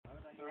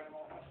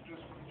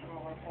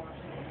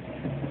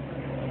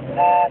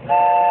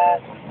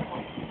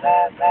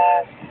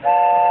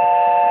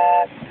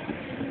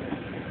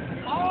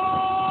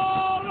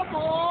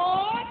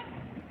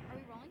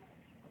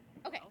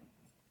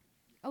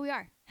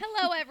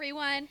Hello,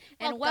 everyone,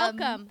 and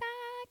welcome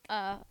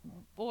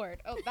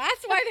board. Oh,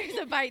 that's why there's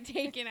a bite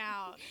taken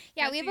out.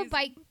 Yeah, we have a Messi's-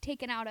 bite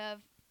taken out of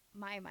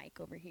my mic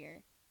over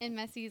here. and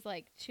Messy's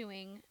like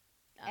chewing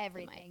up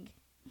Everything.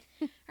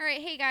 the mic. All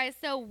right, hey guys.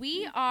 So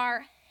we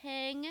are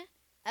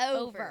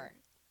over.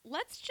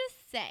 Let's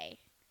just say,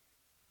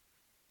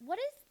 What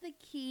is the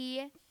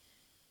key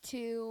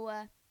to,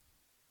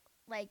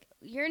 like,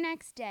 your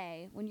next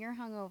day when you're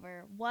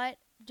hungover? What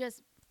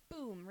just,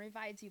 boom,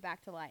 revives you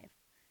back to life?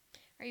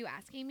 are you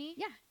asking me?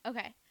 Yeah.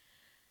 Okay.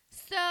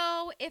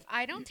 So if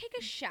I don't take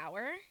a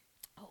shower,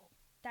 Oh,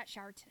 that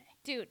shower today.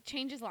 dude,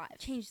 changes lives.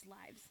 Changed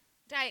lives.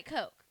 Diet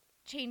Coke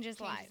changes Changes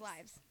lives.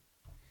 lives.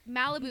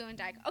 Malibu and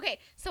Diet Coke. Okay,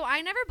 so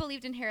I never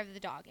believed in hair of the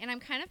dog, and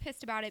I'm kind of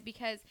pissed about it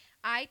because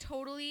I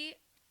totally,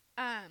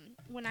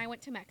 when I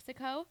went to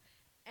Mexico,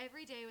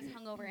 every day I was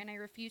hungover and I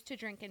refused to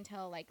drink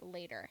until like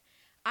later.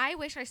 I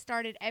wish I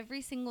started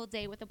every single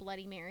day with a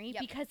Bloody Mary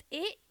Yep. because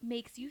it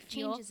makes you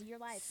feel Changes your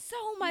life.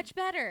 so much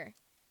better.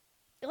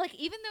 Like,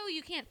 even though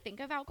you can't think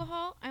of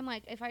alcohol, I'm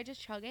like, if I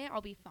just chug it, I'll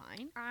be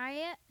fine.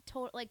 I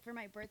told, like, for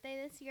my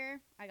birthday this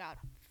year, I got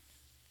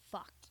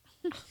fucked.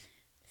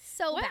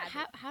 So What?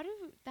 bad. How did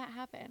that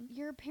happen?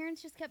 Your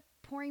parents just kept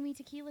pouring me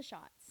tequila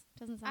shots.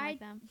 Doesn't sound I like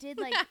them. did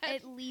like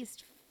at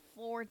least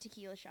 4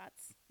 tequila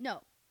shots.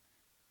 No,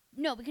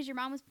 because your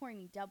mom was pouring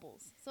me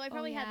doubles, so I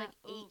probably had like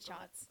 8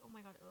 shots. Oh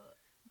my god.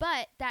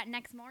 But that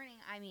next morning,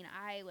 I mean,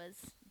 I was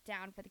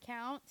down for the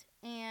count,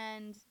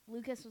 and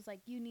Lucas was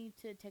like, "You need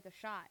to take a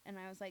shot," and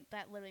I was like,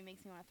 "That literally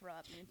makes me want to throw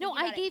up." No,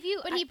 I gave you.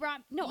 But he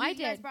brought. no, you I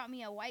guys did. brought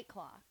me a White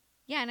Claw,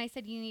 Yeah, and I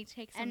said you need to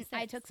take some and sips.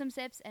 I took some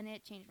sips, and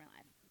it changed my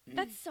life.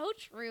 That's so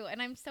true, and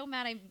I'm so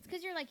mad. It's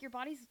because you're like your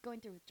body's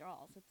going through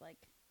withdrawals. It's like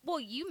Well,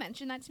 you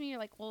mentioned that to me. You're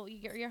like, well,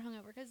 you're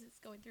hungover because it's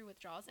going through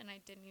withdrawals, and I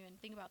didn't even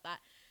think about that.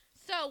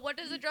 So, what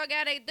does a drug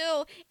addict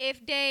do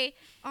if they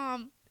are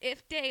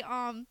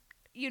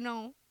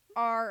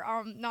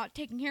not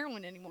taking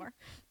heroin anymore?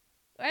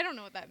 I don't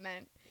know what that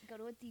meant. go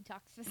to a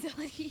detox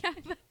facility.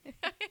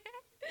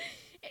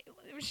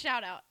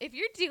 Shout out if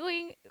you're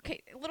doing a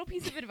little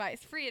piece of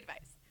advice, free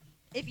advice.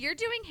 If you're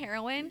doing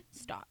heroin,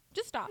 stop.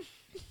 Just stop.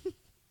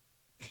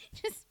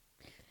 just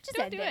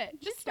Don't end do it.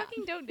 Just stop.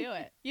 fucking don't do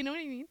it. You know what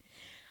I mean?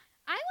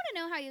 I want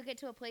to know how you get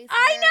to a place.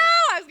 I where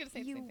know. I was gonna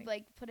say the You same thing.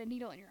 like put a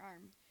needle in your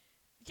arm.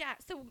 Yeah.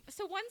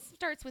 So one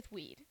starts with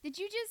weed. Did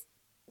you just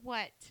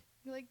What?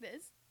 go like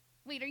this?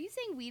 Wait, are you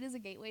saying weed is a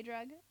gateway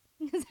drug?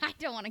 Because I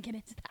don't want to get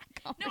into that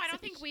No, conversation. I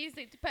don't think weed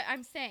is. But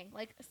I'm saying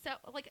like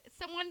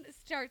someone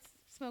starts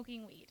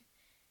smoking weed,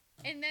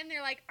 and then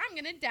they're like, I'm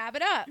gonna dab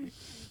it up, and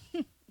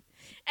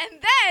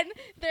then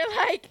they're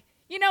like,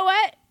 you know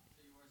what?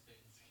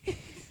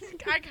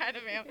 I kind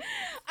of am.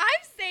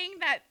 I'm saying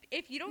that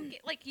if you don't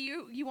get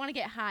you want to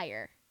get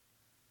higher.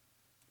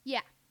 Yeah,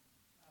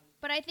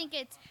 but I think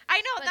it's. I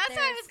know But that's what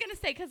I there's- was gonna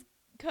say because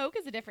Coke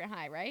is a different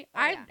high, right?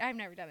 Oh, yeah. I've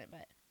never done it,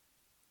 but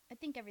I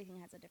think everything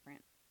has a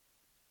different,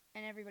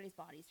 and everybody's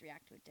bodies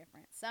react to it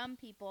different. Some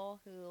people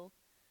who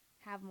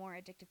have more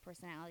addictive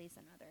personalities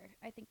than other,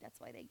 I think that's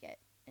why they get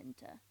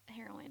into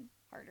heroin,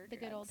 harder. the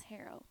good old drugs.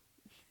 hero.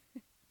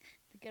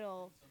 The good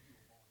old.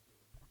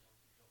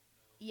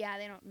 Yeah,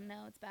 they don't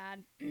know it's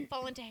bad.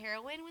 Fall into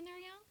heroin when they're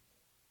young.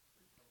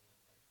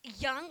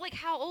 Young, like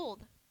how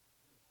old?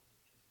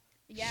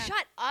 Yeah.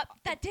 Shut up.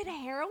 That did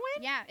heroin?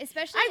 Yeah,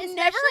 especially. I've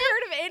never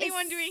heard of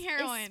anyone es- doing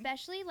heroin.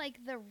 Especially like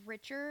the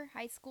richer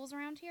high schools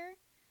around here.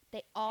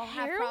 They all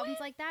have Heroin? problems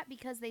like that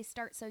because they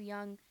start so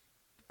young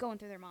going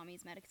through their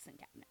mommy's medicine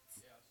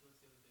cabinets. Yeah, so that's the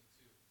other thing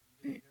too.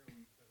 You get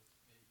heroin because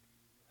maybe you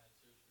had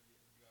surgery and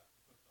you got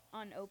hooked on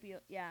On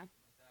opioid, yeah.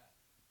 like that.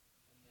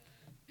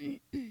 And then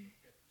you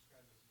don't get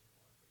prescribed those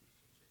anymore, but you're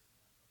still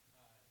chasing that fucking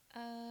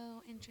high. Oh,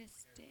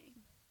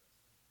 interesting.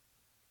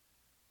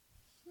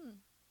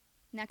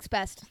 Next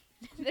best.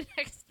 The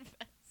next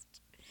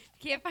best.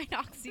 Can't find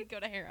oxy, go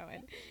to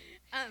heroin.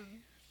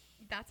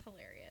 That's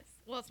hilarious.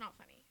 Well, it's not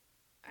funny.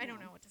 I don't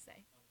No. know what to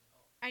say.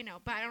 I know,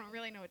 but I don't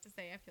really know what to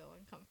say. I feel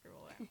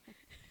uncomfortable now.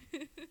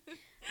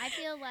 I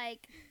feel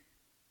like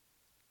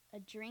a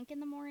drink in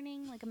the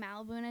morning, like a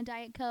Malibu and a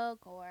Diet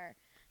Coke, or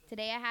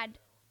today I had.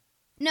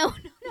 No.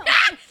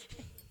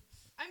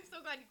 I'm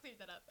so glad you cleared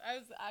that up. I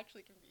was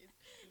actually confused.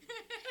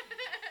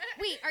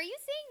 Wait, are you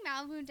saying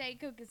Malibu and Diet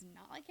Coke is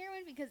not like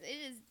heroin? Because it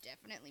is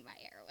definitely my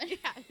heroin.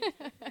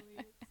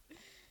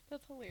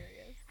 That's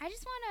hilarious. I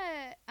just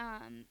want to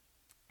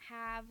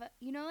have,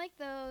 like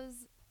those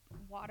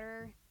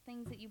water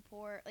things that you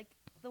pour, like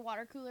the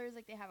water coolers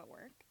like they have at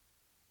work.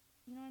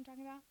 You know what I'm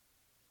talking about?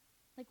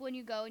 Like when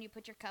you go and you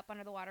put your cup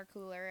under the water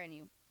cooler and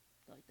you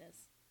go like this.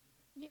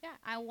 Yeah.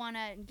 I want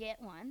to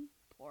get one,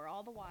 pour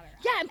all the water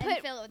out, Yeah, and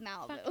put fill it with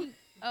Malibu. Fucking-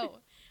 oh,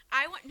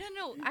 I want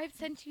no. I've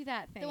sent you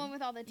that thing. The one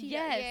with all the tea.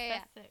 yes, Yeah.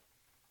 that's it.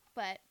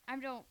 But I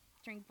don't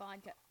drink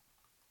vodka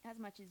as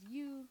much as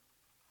you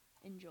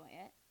enjoy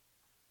it.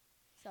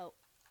 So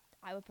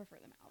I would prefer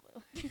the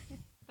Malibu.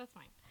 That's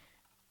fine.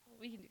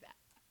 We can do that.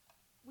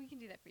 We can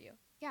do that for you.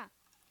 Yeah.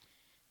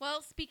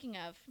 Well, speaking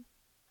of,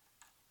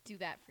 do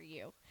that for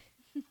you.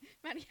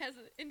 Maddie has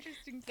an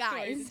interesting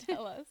story Guys. to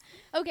tell us.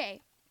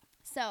 Okay,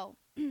 So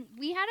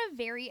we had a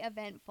very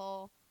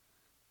eventful.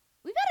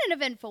 We've had an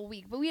eventful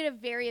week, but we had a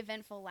very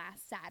eventful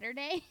last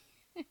Saturday.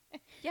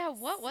 Yeah,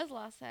 what was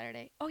last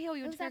Saturday? Oh yeah, we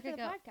It went was to after the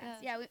Fair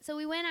podcast. Yeah, so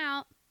we went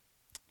out,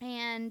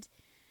 and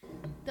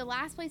the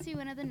last place we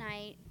went of the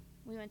night,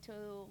 we went to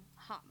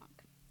Hot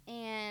Monk,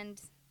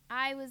 and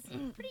I was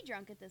pretty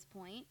drunk at this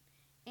point,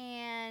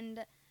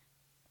 and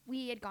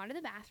we had gone to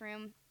the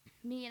bathroom,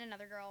 me and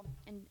another girl,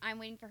 and I'm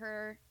waiting for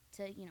her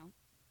to,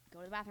 go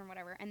to the bathroom,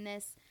 whatever, and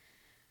this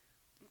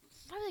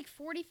probably like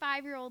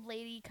 45-year-old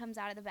lady comes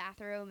out of the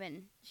bathroom,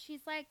 and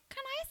she's like,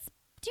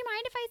 do you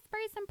mind if I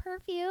spray some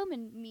perfume?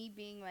 And me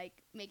being like,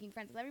 making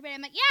friends with everybody,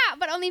 I'm like, yeah,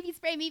 but only if you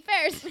spray me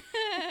first. She's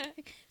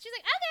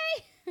like,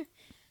 okay.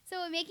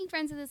 So I'm making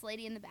friends with this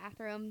lady in the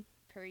bathroom,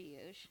 per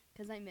usual,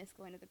 because I miss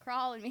going to the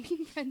crawl and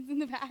making friends in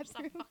the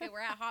bathroom. Okay,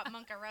 we're at Hot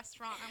Monk, a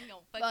restaurant. I'm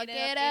gonna fuck Fuck it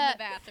it up in up. the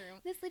bathroom.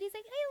 This lady's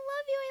like, I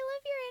love you. I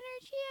love your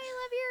energy. I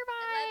love your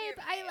vibe.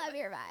 I love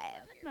your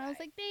vibe. your And I was vibe.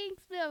 like,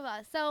 thanks, blah, blah, blah.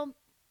 So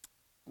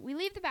we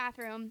leave the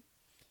bathroom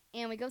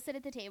and we go sit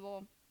at the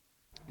table.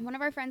 And one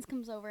of our friends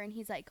comes over and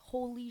he's like,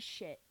 holy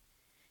shit.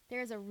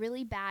 There's a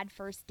really bad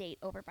first date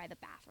over by the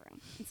bathroom.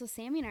 And so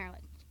Sammy and I are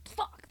like,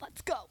 fuck,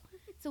 let's go.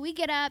 So we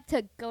get up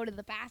to go to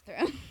the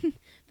bathroom,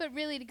 but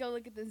really to go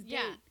look at this date.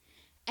 Yeah.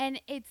 And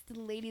it's the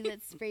lady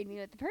that sprayed me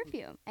with the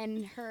perfume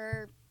and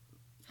her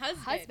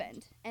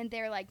husband, and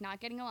they're like not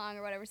getting along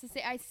or whatever. So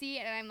I see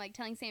it and I'm like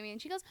telling Sammy,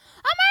 and she goes,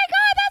 "Oh my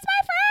god, that's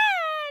my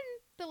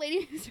friend!" The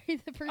lady who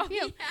sprayed the perfume.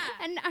 Oh,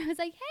 yeah. And I was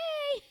like,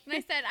 "Hey!" And I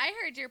said, I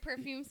heard your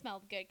perfume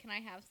smelled good. Can I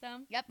have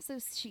some? Yep. So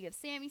she gives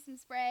Sammy some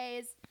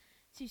sprays.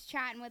 She's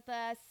chatting with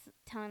us,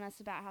 telling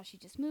us about how she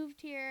just moved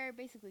here,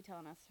 basically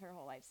telling us her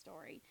whole life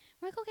story.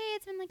 I'm like, okay,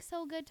 it's been like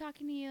so good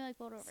talking to you, like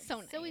whatever.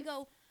 So So we nice.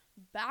 go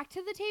back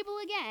to the table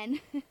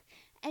again,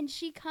 and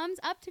she comes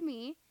up to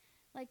me,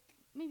 like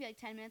maybe like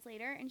 10 minutes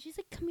later, and she's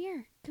like, come here.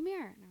 And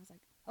I was like,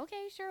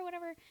 okay, sure,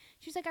 whatever.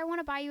 She's like, I want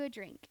to buy you a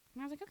drink.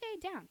 And I was like, okay,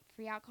 down.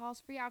 Free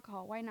alcohol's free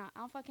alcohol. Why not?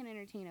 I'll fucking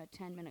entertain a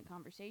 10-minute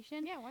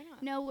conversation. Yeah, why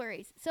not? No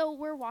worries. So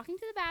we're walking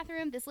to the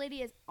bathroom. This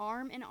lady is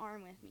arm in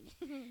arm with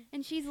me.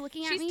 And she's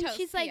looking at She's me and toast,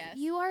 she's like, yes.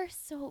 you are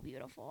so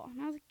beautiful.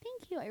 And I was like,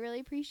 thank you. I really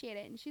appreciate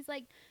it. And she's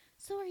like,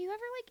 so are you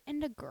ever like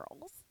into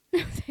girls?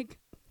 And I was like,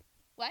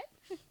 what?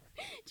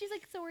 She's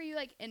like, so are you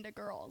like into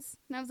girls?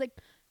 And I was like,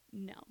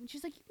 no. And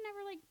she's like, you've never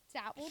like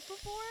dabbled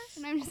before?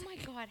 And I'm just Oh my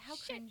god, how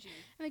shit. cringy.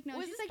 I'm like, no.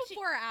 Was She's this like,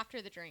 before or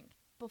after the drink?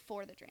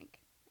 before the drink.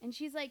 And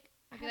she's like,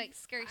 I'd be like,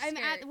 scary,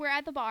 we're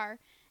at the bar,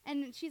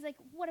 and she's like,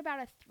 what about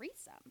a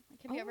threesome?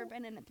 Like, have you ever Oh.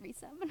 been in a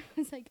threesome? And I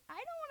was like, I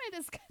don't want to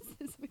discuss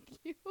this with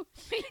you.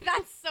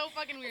 That's so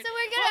fucking weird. So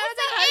we're What gonna. I was was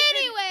the like, husband-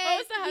 anyway, what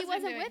was the he husband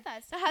wasn't doing? with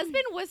us. The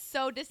husband was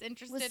so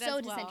disinterested was as so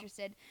well.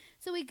 disinterested.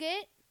 So we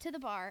get to the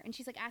bar, and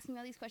she's like asking me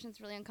all these questions,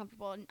 really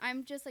uncomfortable, and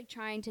I'm just like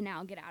trying to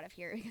now get out of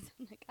here because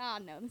I'm like, oh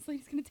no, this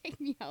lady's gonna take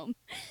me home.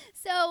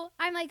 So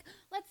I'm like,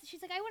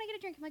 She's like, I want to get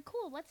a drink. I'm like,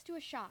 cool, let's do a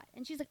shot.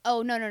 And she's like,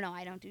 oh no,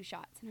 I don't do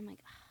shots. And I'm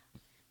like,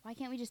 why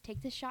can't we just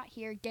take this shot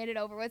here, get it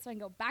over with, so I can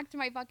go back to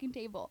my fucking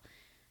table?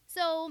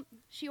 So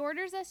she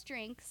orders us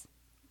drinks.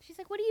 She's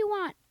like, what do you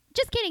want?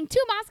 Just kidding, 2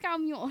 Moscow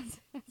Mules.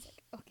 I was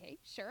like, okay,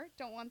 sure,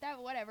 don't want that,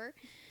 but whatever.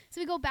 So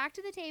we go back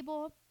to the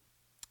table.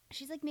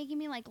 She's like making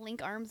me like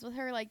link arms with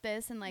her like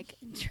this and like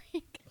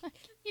drink. Like,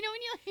 you know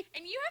when you like.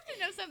 And you have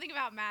to know something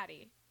about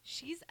Maddie.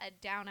 She's a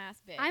down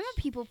ass bitch. I'm a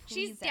people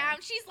pleaser. She's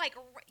down. She's like,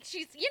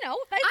 she's, you know.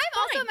 That's I'm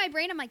also fine. in my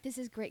brain. I'm like, this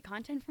is great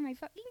content for my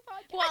fucking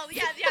podcast. Well,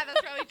 yeah,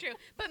 that's really true.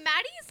 But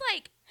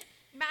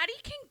Maddie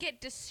can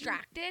get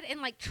distracted and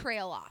like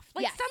trail off.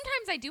 Like Yes.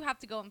 sometimes I do have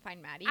to go and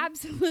find Maddie.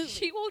 Absolutely.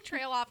 She will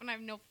trail off, and I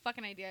have no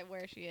fucking idea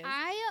where she is.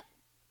 I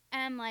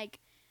am like,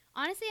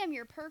 honestly, I'm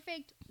your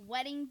perfect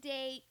wedding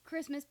date,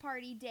 Christmas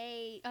party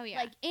date. Oh, yeah.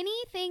 Like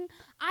anything.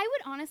 I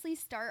would honestly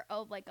start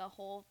like a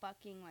whole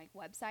fucking like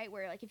website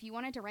where like if you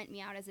wanted to rent me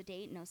out as a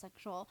date, no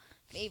sexual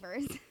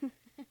favors.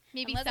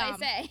 Maybe Unless some. I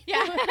say.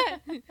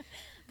 Yeah.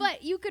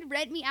 But you could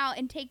rent me out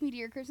and take me to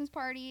your Christmas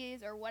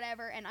parties or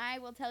whatever, and I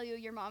will tell you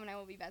your mom and I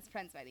will be best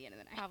friends by the end of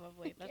the night.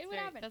 Probably. That's It would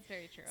very, happen. that's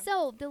very true.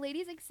 So the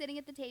lady's like sitting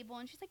at the table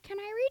and she's like, can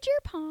I read your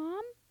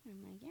palm? And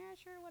I'm like, yeah,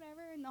 sure,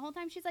 whatever. And the whole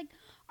time she's like,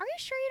 are you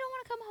sure you don't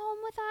want to come home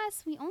with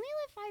us? We only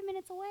live 5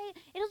 minutes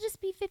away. It'll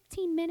just be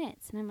 15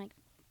 minutes. And I'm like,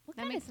 what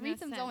That kind of makes no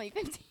threesome's sense. only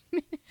 15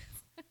 minutes?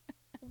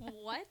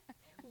 What?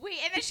 Wait,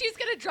 and then she's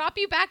gonna drop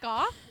you back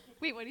off?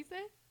 Wait, what did he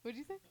say? What did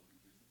you say?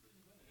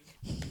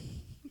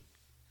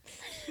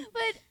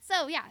 But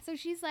so yeah, so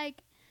she's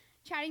like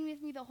chatting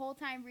with me the whole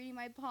time, reading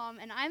my palm,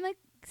 and I'm like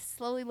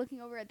slowly looking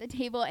over at the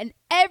table, and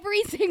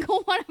every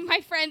single one of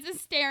my friends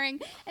is staring,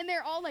 and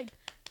they're all like,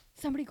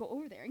 somebody go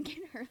over there and get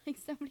her, like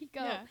somebody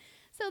go. Yeah.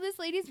 So this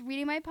lady's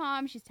reading my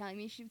palm. She's telling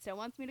me she still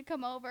wants me to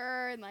come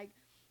over, and like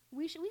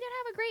we gotta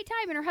have a great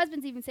time. And her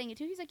husband's even saying it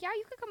too. He's like, yeah,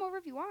 you could come over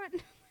if you want.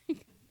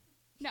 Like,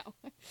 no.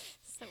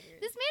 So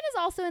weird. This man is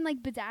also in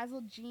like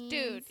bedazzled jeans.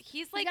 Dude,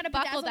 he's He like got a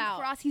buckled bedazzled out.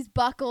 cross. He's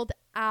buckled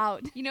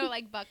out. You know,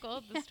 like Buckle,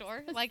 the Yes.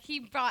 store? Like, he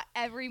brought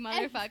every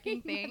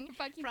motherfucking thing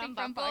motherfucking from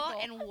thing Buckle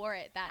and wore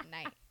it that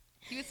night.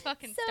 He was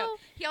fucking So-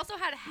 stoked. He also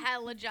had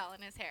hella gel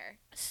in his hair.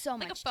 So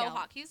Like a much faux gel.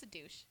 hawk. He was a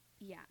douche.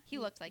 Yeah. He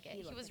looked like it. he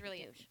He looked was like a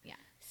really douche. yeah.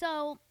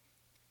 So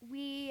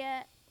we,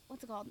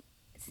 what's it called?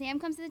 Sam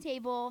comes to the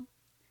table.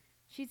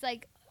 She's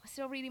like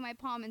still reading my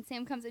palm, and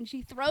Sam comes and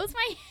she throws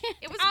my hand.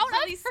 It was out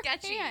really of her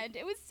sketchy. hand.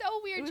 It was so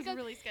weird. It was She goes,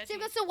 really sketchy. Sam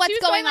goes, so what's she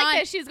was going like on?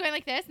 This. She was going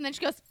like this, and then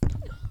she goes,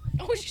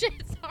 "Oh shit,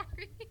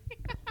 sorry."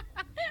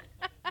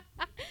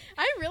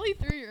 I really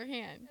threw your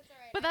hand, That's all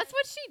right. but that's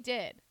what she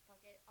did. Fuck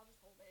it. I'll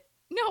just hold it.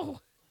 No.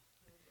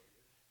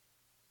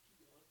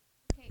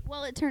 Okay.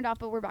 Well, it turned off,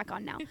 but we're back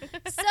on now.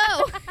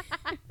 So.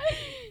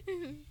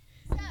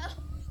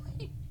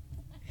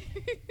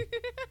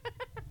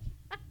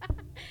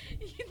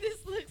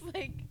 This looks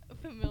like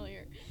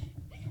familiar.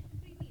 What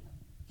do you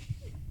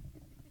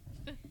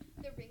mean?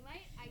 The ring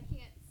light? I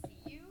can't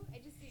see you. I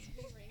just see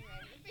a big ring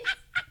right in your face.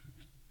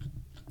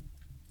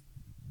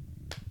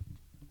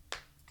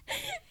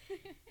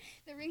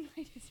 The ring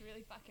light is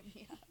really fucking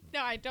me up.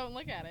 No, I don't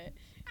look at it.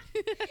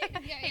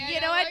 Yeah, you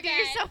know don't what? look Do at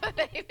yourself a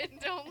favor and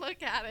don't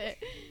look at it.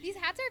 These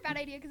hats are a bad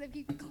idea because I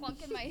keep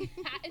clunking my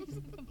hat into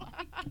the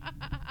mic.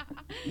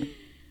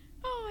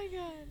 Oh my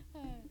god.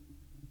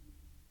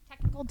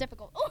 Technical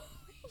difficult. Oh.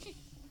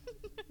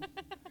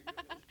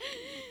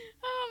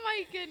 Oh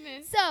my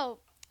goodness. So,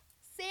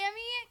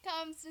 Sammy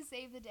comes to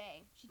save the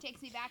day. She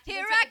takes me back to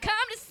Here the I table.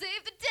 come to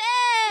save the Takes me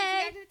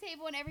day. back to the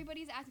table, and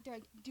everybody's asking, they're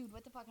like, dude,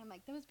 what the fuck? And I'm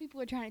like, those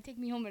people are trying to take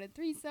me home in a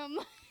threesome.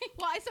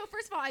 Well, so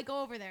first of all, I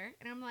go over there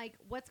and I'm like,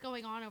 what's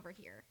going on over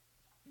here?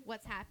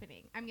 What's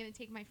happening? I'm going to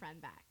take my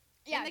friend back.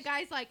 Yeah, And the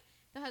guy's like,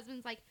 the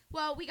husband's like,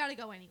 well, we got to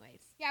go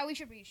anyways. Yeah, we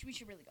should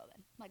really go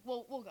then. Like,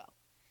 we'll go.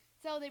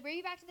 So they bring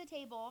me back to the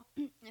table,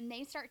 and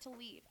they start to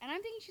leave. And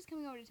I'm thinking she's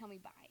coming over to tell me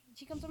bye. And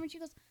she comes over and she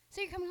goes,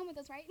 so you're coming home with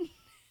us, right?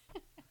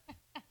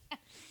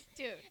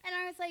 Dude. And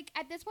I was like,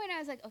 at this point, I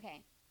was like,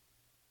 okay,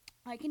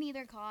 I can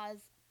either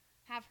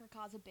have her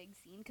cause a big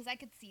scene, because I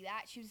could see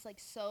that. She was, like,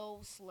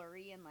 so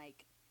slurry and,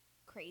 like,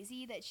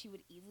 crazy that she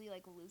would easily,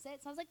 like, lose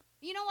it. So I was like,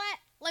 you know what?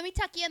 Let me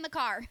tuck you in the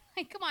car.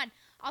 Like, come on.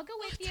 I'll go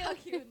with you.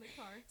 Tuck you in the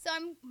car. So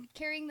I'm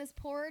carrying this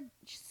poor,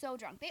 so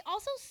drunk. They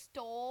also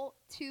stole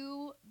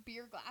 2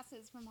 beer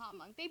glasses from Hot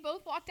Monk. They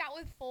both walked out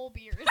with full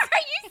beers. Are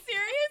you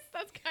serious?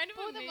 That's kind of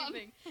Both of 'em.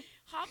 amazing.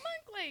 Hot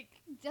Monk,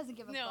 like, Doesn't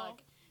give a No.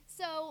 fuck.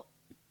 So,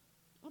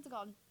 what's it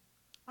called?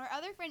 Our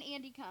other friend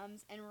Andy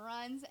comes and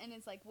runs and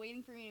is like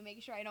waiting for me to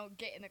make sure I don't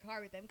get in the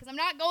car with him because I'm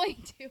not going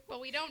to. but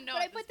we don't know.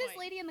 But I at put this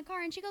point. lady in the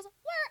car and she goes,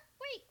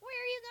 wait, where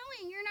are you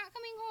going? You're not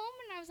coming home?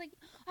 And I was like,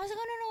 oh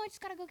no, I just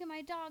gotta go get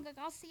my dog.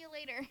 Like, I'll see you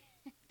later.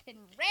 Then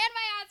ran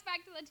my ass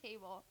back to the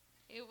table.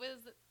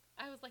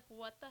 I was like,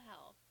 what the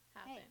hell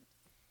happened?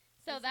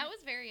 Hey, So listen, that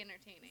was very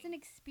entertaining. It's an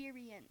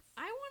experience.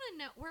 I want to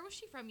know, where was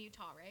she from?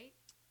 Utah, right?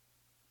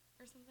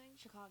 Or something?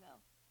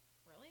 Chicago.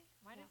 Really?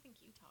 Why did I Yeah. think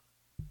Utah?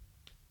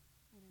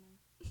 I don't know.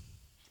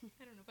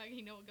 I don't know if I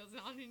know what goes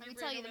on in Let your me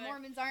tell brain you, the over there.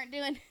 Mormons aren't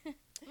doing.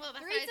 Well, that's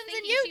what I was threesomes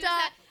in thinking.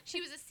 Utah.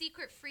 She was a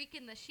secret freak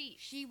in the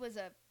sheet. She was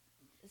a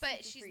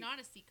But super she's freak. not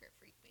a secret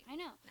freak, maybe. I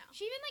know. No.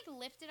 She even like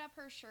lifted up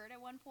her shirt at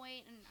one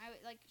point, and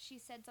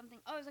she said something.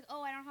 Oh, I was like,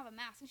 oh, I don't have a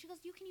mask, and she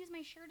goes, you can use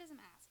my shirt as a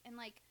mask, and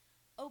like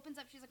opens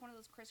up. She's like one of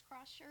those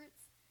crisscross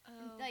shirts,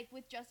 and, like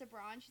with just a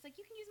bra. And she's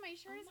like, you can use my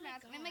shirt Oh as a my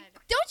mask, and I'm like,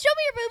 God. don't show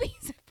me your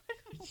boobies. Put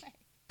them away.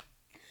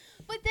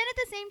 But then at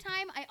the same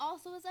time, I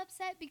also was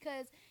upset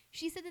because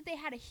she said that they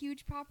had a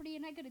huge property,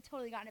 and I could have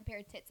totally gotten a pair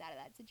of tits out of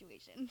that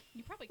situation.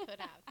 You probably could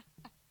have.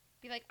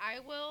 Be like, I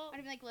will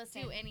I'd be like,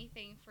 listen, do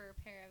anything for a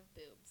pair of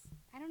boobs.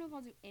 I don't know if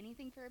I'll do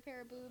anything for a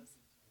pair of boobs.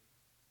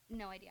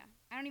 No idea.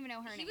 I don't even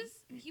know her He name.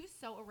 was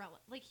so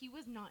irrelevant. Like, he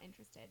was not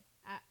interested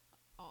at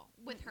all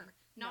with her.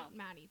 Not No.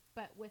 Maddie,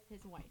 but with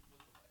his wife.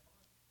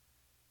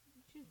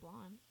 She's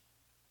blonde.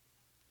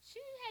 She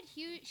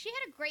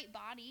had a great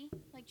body.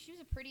 Like, she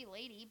was a pretty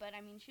lady, but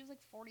I mean, she was like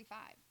 45.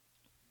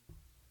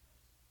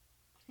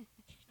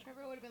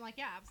 Trevor would have been like,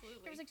 yeah,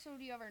 absolutely. I was like, so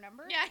do you have her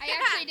number? yeah, I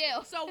actually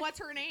do. So what's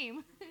her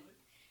name?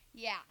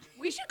 Yeah.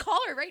 We should call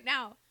her right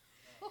now.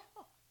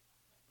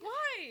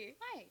 Why?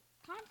 Hi.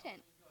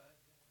 Content.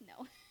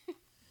 No.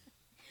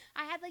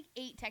 I had like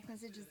 8 text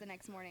messages the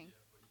next morning.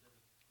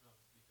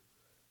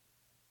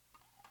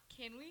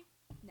 Can we?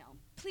 No.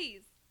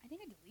 Please. I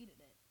think I deleted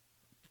it.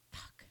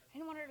 Fuck. I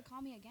didn't want her to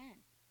call me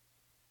again.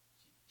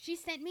 She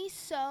sent me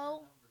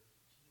so.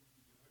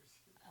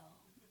 Oh,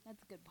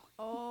 that's a good point.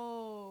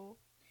 Oh.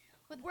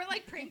 We're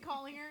like prank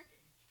calling her.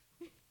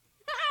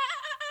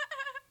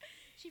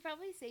 She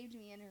probably saved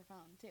me in her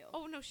phone too.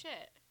 Oh, no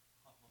shit.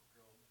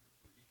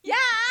 Yeah.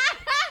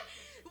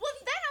 Well,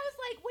 then I was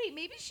like, wait,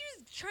 maybe she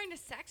was trying to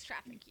sex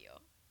traffic you.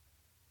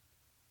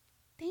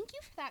 Thank you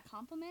for that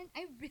compliment.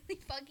 I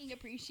really fucking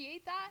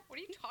appreciate that. What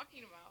are you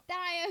talking about?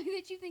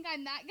 That you think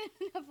I'm that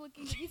good enough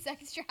looking to be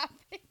sex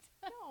trafficked.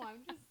 No, I'm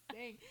just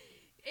saying.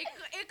 It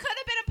could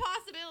have been a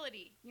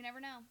possibility. You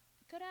never know.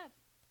 Could have.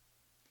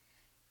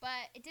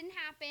 But it didn't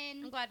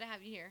happen. I'm glad to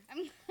have you here.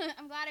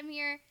 I'm glad I'm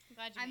here. I'm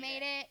glad you I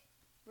made it.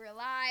 We're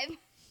alive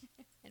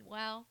And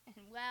well,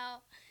 and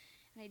well.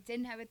 And I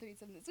didn't have a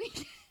threesome this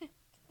week.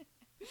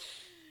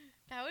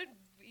 that would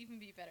even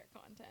be better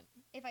content.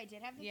 If I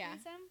did have the Yeah.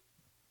 threesome,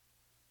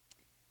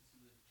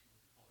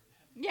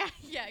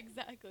 Yeah,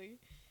 exactly.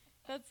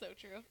 That's so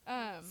true.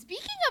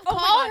 Speaking of Oh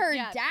my call God, her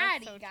yeah, that's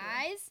daddy, so true.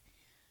 guys.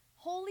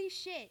 Holy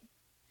shit.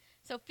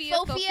 Sophia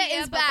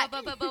Is back.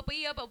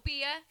 Fofia.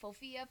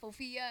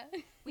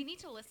 We need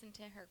to listen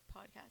to her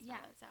podcast. Yeah. Now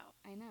that's out.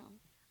 I know.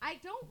 I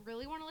don't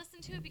really want to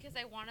listen to it because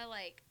I want to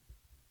like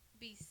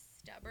be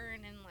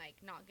stubborn and like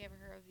not give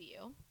her a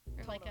view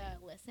or like a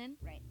listen.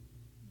 Right.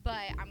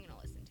 But I'm gonna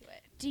listen to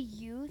it. Do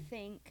you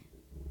think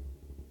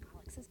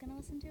Alex is going to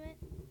listen to it?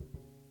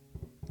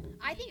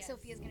 I think Yes.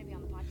 Sophia's going to be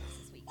on the podcast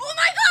this week. Oh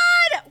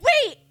my God!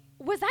 Wait,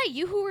 was that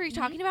you? Who were you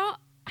talking about?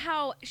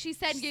 How she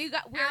said we're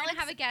gonna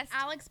have a guest.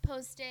 Alex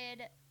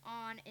posted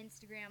on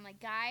Instagram, like,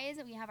 guys,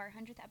 we have our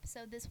 100th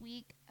episode this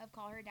week of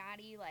Call Her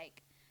Daddy,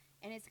 like,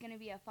 and it's going to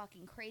be a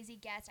fucking crazy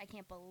guest. I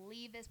can't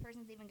believe this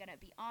person's even going to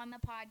be on the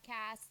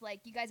podcast.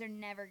 Like, you guys are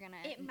never going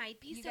to. It might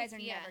be You Sophia. guys are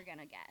never going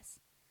to guess.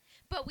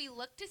 But we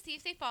looked to see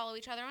if they follow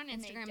each other on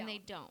And they Instagram, and they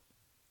don't.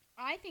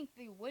 I think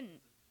they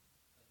wouldn't.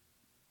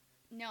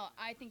 No,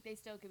 I think they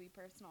still could be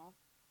personal.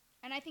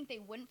 And I think they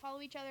wouldn't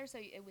follow each other, so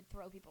it would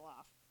throw people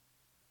off.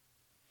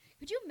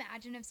 Could you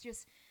imagine if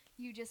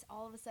you just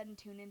all of a sudden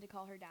tune in to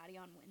Call Her Daddy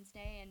on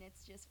Wednesday and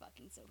it's just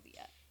fucking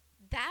Sophia?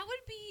 That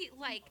would be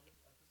like,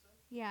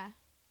 yeah.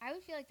 I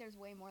would feel like there's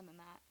way more than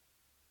that.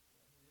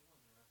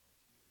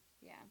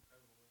 Yeah.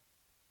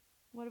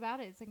 What about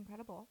it? It's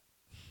incredible.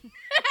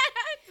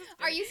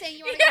 Are you saying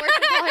you want to go work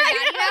for Call Her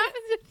Daddy now?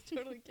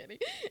 Totally kidding.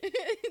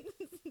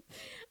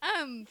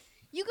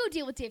 You go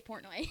deal with Dave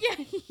Portnoy.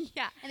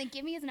 Yeah. And then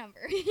give me his number.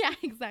 Yeah,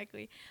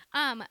 exactly.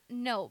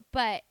 No,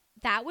 but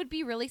that would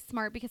be really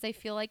smart because I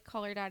feel like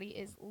Call Her Daddy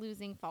is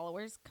losing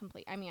followers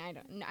complete. I mean, I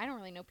don't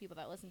really know people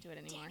that listen to it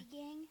anymore. Daddy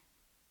gang.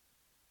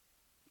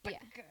 Yeah.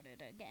 Got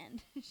it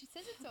again. She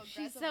says it so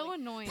She's aggressively. so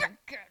annoying. Got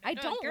I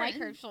it don't like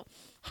again. her. She'll,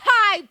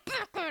 hi,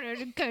 back at it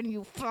again,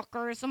 you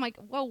fuckers. I'm like,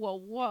 whoa, whoa,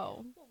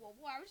 whoa. Whoa,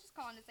 I was just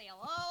calling to say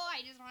hello.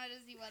 I just wanted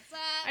to see what's up.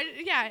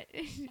 Yeah.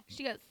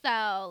 She goes,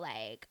 so,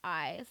 like,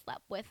 I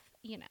slept with,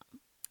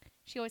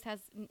 she always has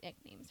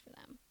nicknames for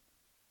them.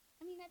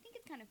 I mean, I think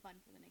it's kind of fun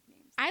for the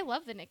nicknames. I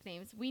love the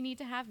nicknames. We need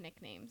to have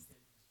nicknames.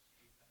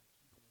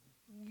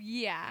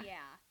 Yeah.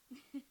 Yeah.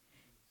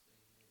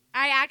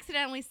 I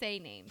accidentally say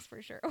names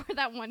for sure. Or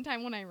that one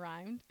time when I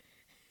rhymed.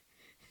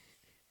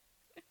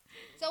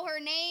 So her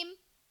name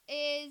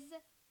is.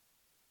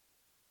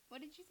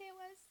 What did you say it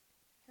was?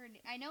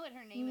 I know what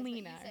her name is.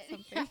 Lena what or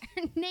you said. something.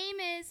 Her name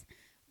is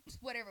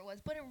whatever it was,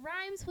 but it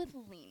rhymes with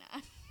Lena.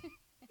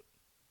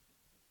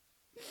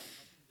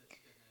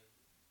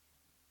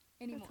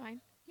 Anymore. That's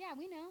fine. Yeah,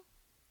 we know.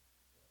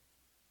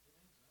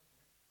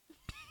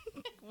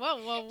 Whoa,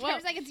 whoa, whoa.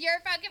 Trevor's like, it's your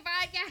fucking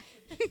podcast.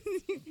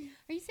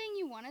 Are you saying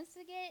you want us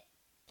to get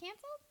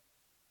canceled?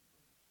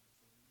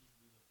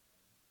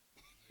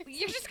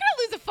 You're just going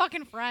to lose a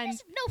fucking friend.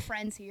 There's no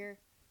friends here.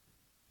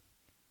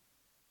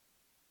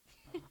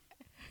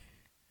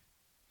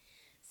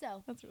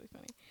 So. That's really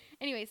funny.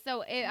 Anyway,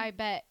 so I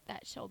bet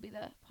that she'll be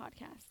the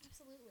podcast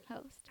Absolutely.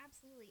 host.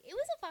 Absolutely. It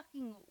was a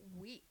fucking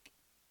week.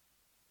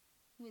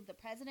 With the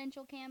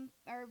presidential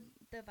or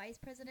the vice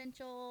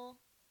presidential.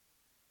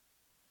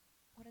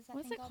 What is that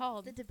What's thing it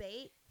called? The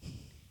debate.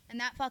 And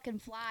that fucking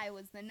fly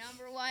was the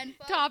number one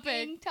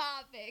Topic.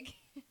 topic.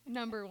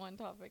 Number one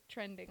topic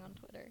trending on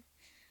Twitter.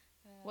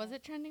 Was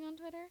it trending on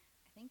Twitter?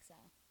 I think so.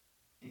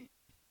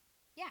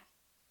 Yeah,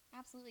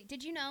 absolutely.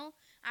 Did you know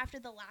after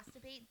the last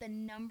debate, the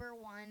number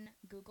one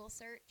Google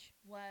search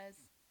was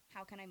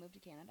 "How can I move to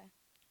Canada"?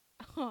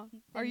 Oh,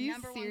 The are you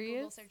number one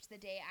Google serious? search the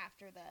day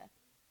after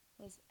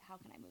was "How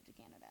can I move to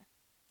Canada?"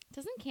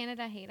 Doesn't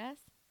Canada hate us?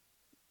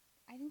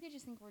 I think they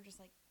just think we're just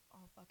like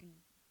all fucking.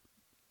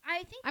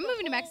 I think I'm the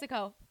moving to whole-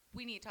 Mexico.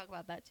 We need to talk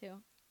about that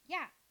too.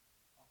 Yeah,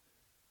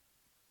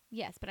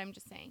 Yes, but I'm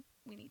just saying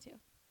we need to.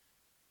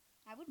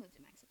 I would move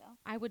to Mexico.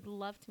 I would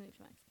love to move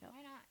to Mexico.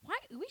 Why not? Why?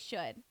 We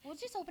should. We'll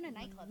just open a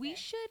nightclub. We there.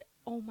 should.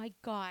 Oh my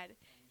God.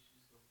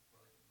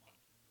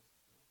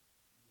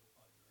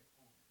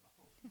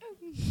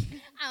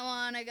 I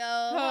wanna go.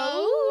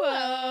 Oh,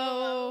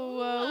 whoa,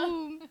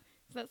 whoa.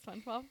 Is that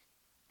SpongeBob?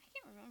 I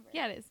can't remember.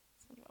 Yeah, it is.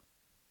 SpongeBob.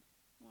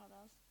 One of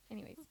those.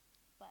 Anyways.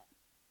 But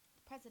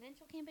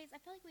presidential campaigns. I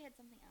feel like we had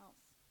something else.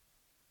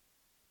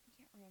 I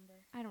can't remember.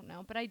 I don't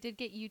know, but I did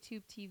get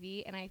YouTube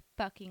TV and I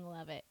fucking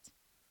love it.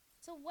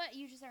 So what?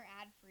 You just are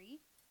ad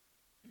free?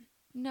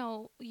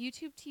 No,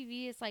 YouTube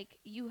TV is like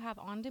you have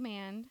on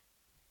demand.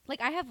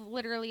 Like I have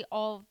literally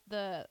all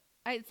the.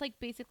 It's like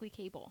basically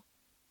cable,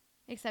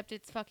 except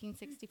it's fucking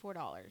 $64.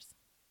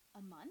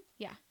 A month?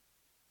 Yeah.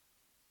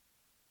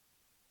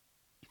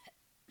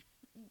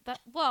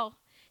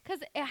 Because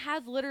it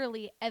has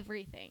literally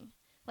everything,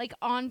 like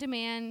on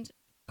demand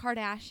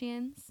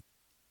Kardashians.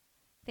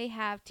 They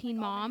have Teen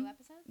Like all the Mom. new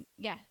episodes?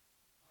 Yeah.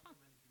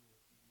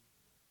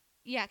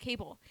 Yeah,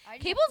 cable. I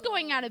just Cable's have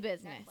going Hulu, out of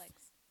business.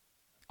 Netflix,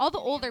 All the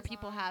And older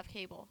people Amazon. have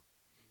cable.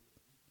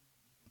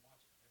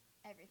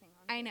 everything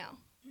on. I cable.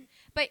 know.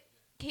 But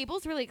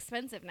cable's really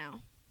expensive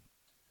now.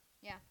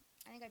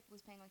 I think I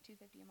was paying like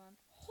 $250 a month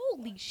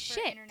Holy for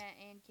shit. internet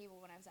and cable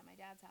when I was at my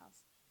dad's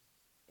house.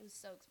 It was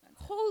so expensive.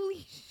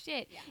 Holy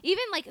shit. Yeah.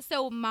 Even like,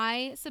 so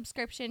my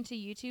subscription to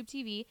YouTube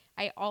TV,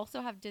 I also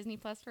have Disney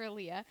Plus for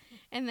Aaliyah.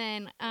 And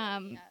then, Yeah.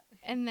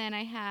 and then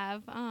I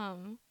have,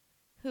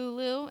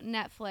 Hulu,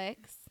 Netflix.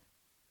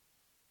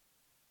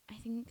 I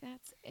think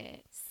that's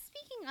it.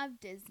 Speaking of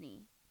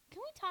Disney,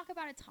 can we talk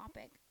about a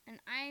topic? And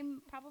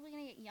I'm probably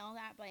going to get yelled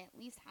at by at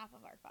least half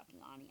of our fucking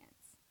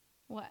audience.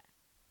 What?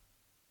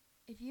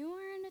 If you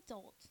are an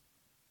adult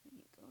and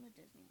you go to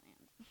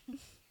Disneyland,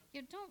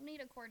 you don't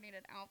need a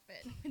coordinated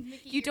outfit with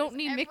Mickey You don't ears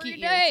need every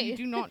Mickey day. ears. You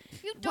do not.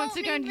 You Once don't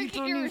again, need you Mickey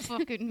don't need ears.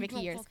 fucking You Mickey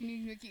don't ears. fucking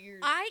need Mickey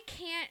ears. I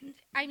can't.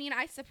 I mean,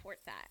 I support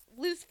that.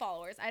 Lose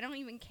followers. I don't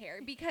even care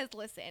because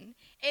listen,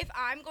 if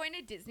I'm going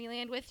to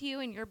Disneyland with you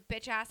and your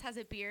bitch ass has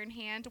a beer in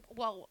hand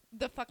while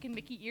the fucking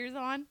Mickey ears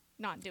on,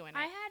 not doing it.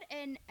 I had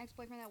an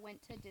ex-boyfriend that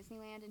went to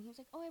Disneyland, and he was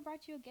like, "Oh, I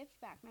brought you a gift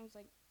back," and I was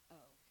like,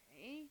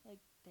 "Okay, like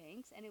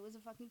thanks." And it was a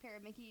fucking pair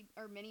of Mickey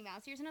or Minnie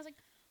Mouse ears, and I was like,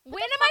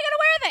 when am I gonna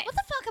wear this? "What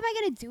the fuck am I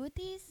gonna do with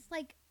these?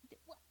 Like,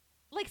 what?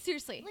 Like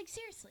seriously. Like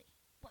seriously?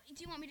 What do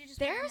you want me to just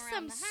wear There are 'em around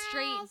some the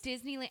straight house?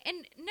 Disneyland,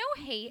 and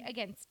no hate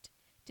against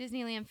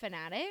Disneyland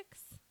fanatics,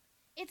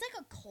 It's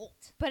like a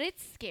cult. but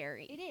it's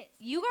scary. It is.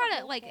 You It's like a gotta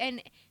whole like, cult.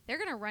 and they're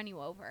gonna run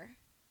you over.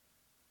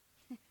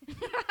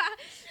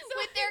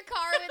 With their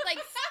car with like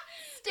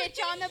Stitch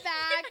on the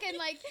back and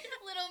like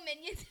little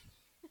minions.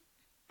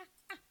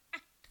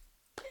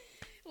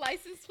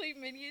 License plate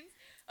minions.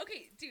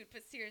 Okay, dude,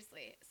 but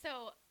seriously.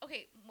 So,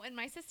 okay, when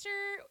my sister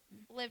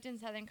lived in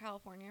Southern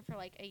California for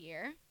like a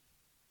year,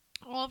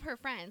 all of her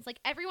friends, like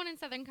everyone in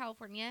Southern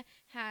California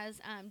has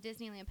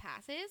Disneyland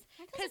passes.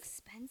 Aren't 'Cause those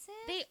expensive?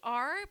 They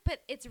are,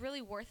 but it's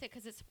really worth it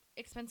because it's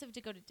expensive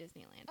to go to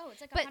Disneyland. Oh, it's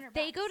like But $100.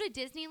 they go to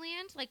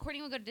Disneyland, like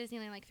Courtney will go to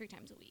Disneyland like 3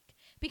 times a week.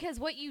 Because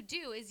what you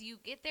do is you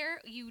get there,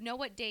 you know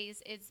what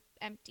days it's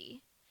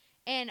empty.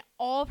 And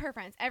all of her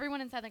friends,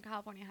 everyone in Southern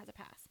California has a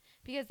pass.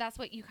 Because that's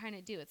what you kind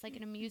of do. It's like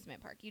an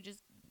amusement park. You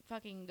just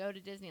fucking go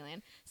to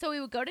Disneyland. So we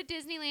would go to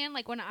Disneyland.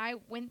 Like when I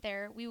went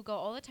there, we would go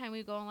all the time. We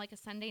would go on like a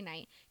Sunday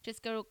night.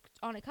 Just go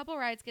on a couple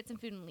rides, get some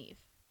food, and leave.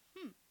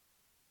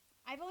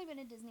 I've only been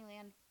to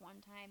Disneyland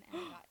one time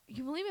and I got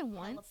You've only been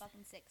hella once?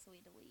 fucking sick, so we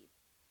had to leave.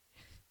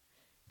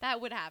 That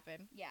would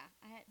happen. Yeah,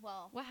 I had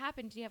What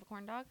happened? Did you have a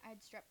corn dog? I had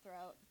strep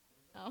throat.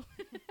 Oh.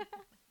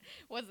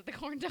 Was it the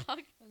corn dog?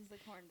 It was the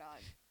corn dog.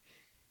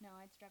 No,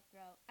 I had strep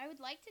throat. I would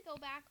like to go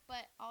back,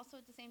 but also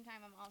at the same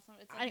time, I'm also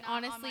it's I like not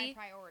on my honestly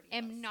priority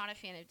am list. not a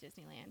fan of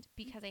Disneyland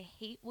because I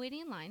hate waiting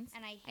in lines.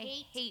 And I I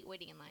hate hate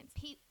waiting in lines.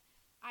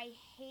 I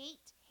hate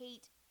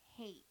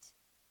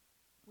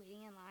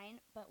waiting in line,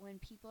 but when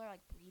people are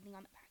like breathing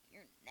on the back of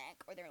your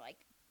neck or they're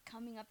like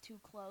coming up too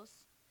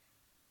close.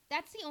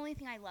 That's the only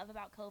thing I love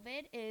about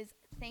COVID is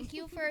thank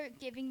you for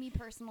giving me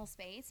personal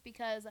space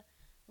because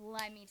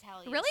let me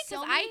tell you. Really? so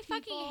Because many I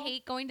fucking people-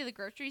 hate going to the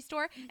grocery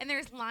store and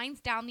there's lines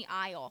down the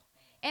aisle.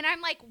 And I'm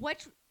like,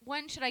 which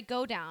one should I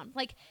go down?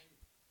 Like,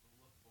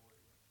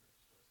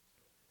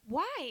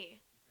 why?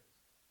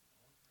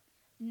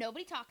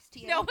 Nobody talks to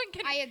you. No one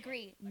can. I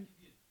agree.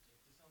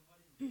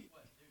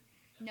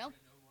 Nope.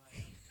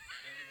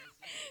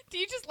 Do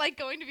you just like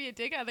going to be a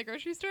dick at the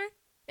grocery store?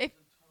 If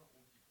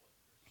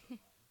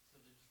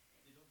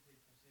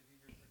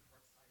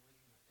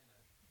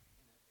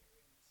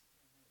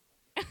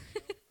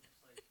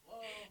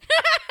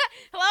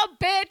hello,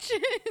 bitch.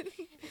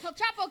 El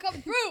Chapo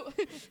coming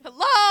through.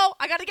 Hello,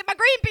 I gotta get my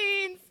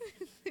green beans.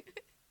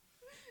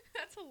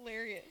 That's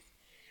hilarious.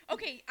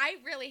 Okay, I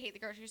really hate the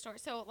grocery store.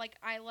 So, like,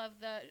 I love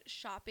the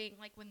shopping,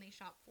 like when they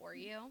shop for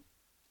you.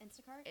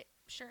 Instacart?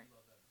 Sure.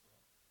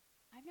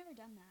 I've never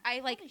done that. I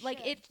like Probably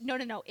it.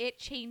 should. No. It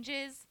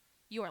changes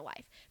your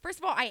life. First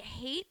of all, I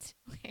hate.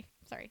 Okay,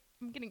 sorry,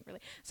 I'm getting really.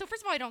 So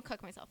first of all, I don't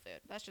cook myself food.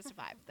 That's just a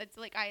vibe. That's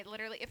like I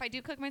literally, if I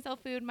do cook myself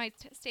food, my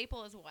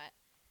staple is what?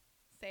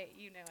 Say it,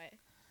 you know it.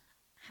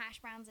 Hash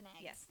browns and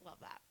eggs. Yes, love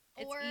that.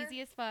 It's Or-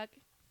 easy as fuck.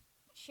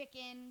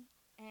 Chicken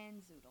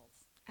and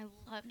zoodles. I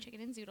love chicken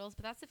and zoodles,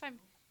 but that's if I'm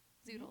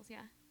zoodles,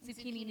 yeah, And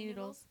zucchini, zucchini noodles.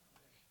 noodles.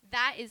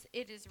 That is,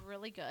 it is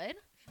really good,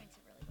 Which makes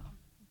it really bomb.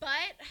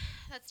 but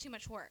that's too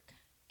much work.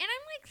 And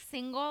I'm like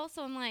single,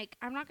 so I'm like,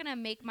 I'm not gonna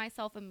make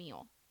myself a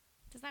meal.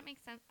 Does that make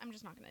sense? I'm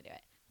just not gonna do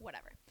it.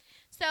 Whatever.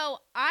 So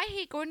I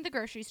hate going to the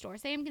grocery store.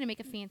 Say I'm gonna make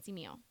a fancy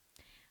meal.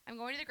 I'm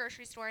going to the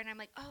grocery store and I'm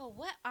like, oh,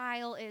 what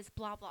aisle is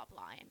blah blah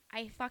blah in?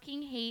 I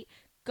fucking hate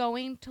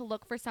going to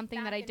look for something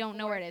Back that I and don't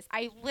know where it forth. is.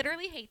 I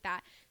literally hate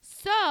that.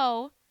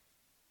 So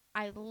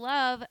I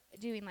love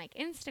doing like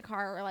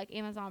Instacart or like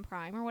Amazon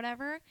Prime or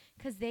whatever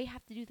because they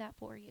have to do that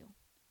for you.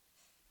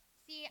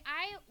 See,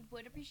 I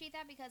would appreciate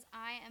that because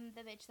I am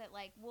the bitch that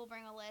like will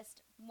bring a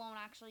list, won't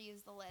actually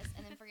use the list,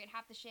 and then forget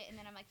half the shit, and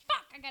then I'm like,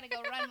 fuck, I gotta go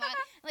run my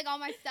like all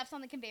my stuff's on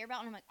the conveyor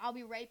belt, and I'm like, I'll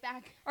be right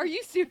back. Are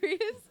you serious?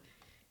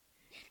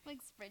 Like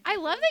sprint. I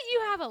love that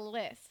you have a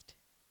list.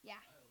 Yeah.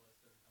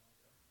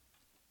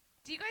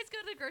 Do you guys go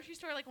to the grocery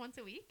store like once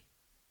a week?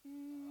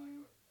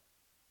 Mm,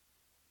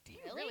 Do you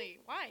Really?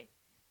 Why?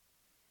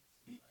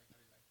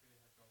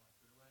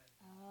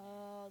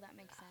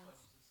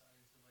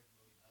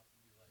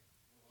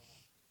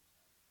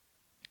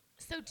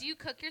 So do you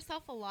cook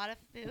yourself a lot of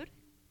food?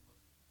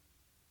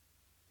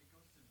 It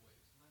goes in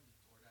waves. Sometimes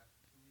it's DoorDash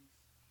for 2 weeks,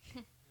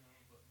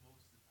 but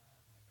most of the time,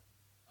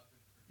 I've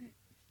been pretty efficient.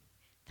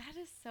 That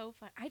is so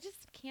fun. I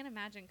just can't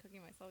imagine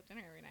cooking myself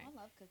dinner every night. I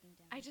love cooking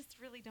dinner. I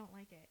just really don't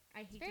like it.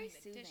 I hate very doing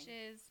the soothing.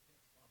 dishes.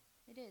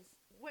 It is.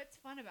 What's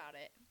fun about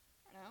it?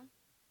 I don't know.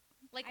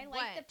 Like I what?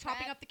 like the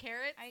Chopping prep. up the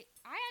carrots? I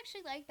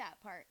actually like that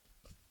part.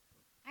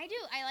 I do.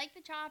 I like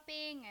the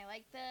chopping. I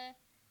like the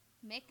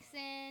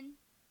mixing.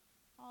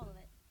 All of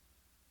it.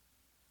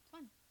 It's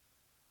fun.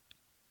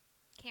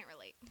 Can't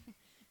relate.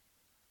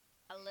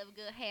 I love a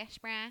good hash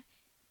brown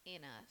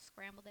and a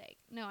scrambled egg.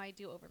 No, I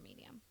do over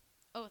medium.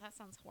 Oh, that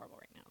sounds horrible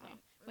right now, though.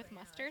 With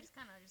mustard? It's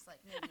kind of just like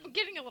I'm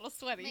getting a little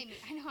sweaty. Maybe.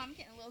 I know. I'm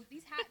getting a little.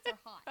 These hats are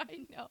hot.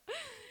 I know.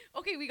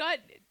 Okay, we have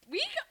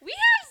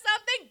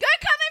something good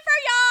coming for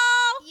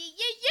y'all.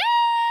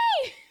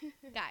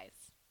 Yay!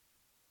 Guys,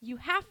 you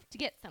have to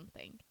get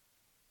something.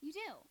 You do.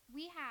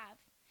 We have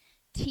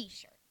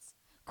t-shirts,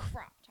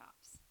 crop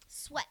tops,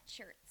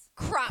 sweatshirts,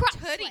 Crop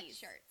hoodies,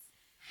 sweatshirts,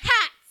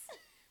 hats,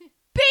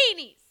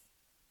 beanies,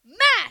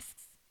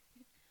 masks,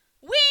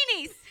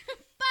 weenies.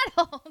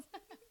 buttholes.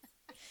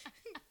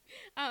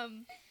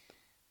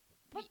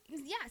 But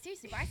Yeah,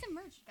 seriously, buy some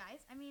merch, guys.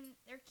 I mean,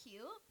 they're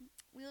cute.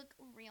 We look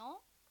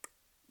real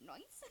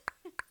nice.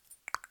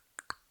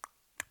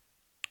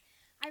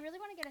 I really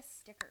want to get us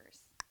stickers.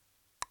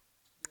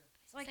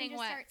 So I can Saying just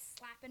what? start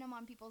slapping them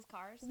on people's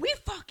cars. we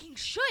fucking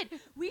should.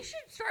 We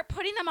should start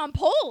putting them on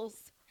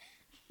poles.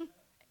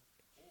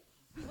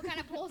 What kind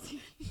of poles?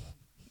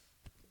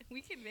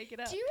 We can make it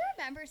up. Do you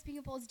remember, speaking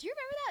of poles, do you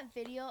remember that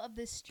video of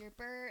the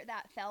stripper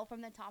that fell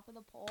from the top of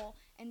the pole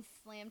and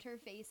slammed her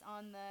face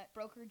on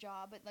broke her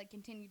jaw, but like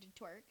continued to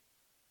twerk?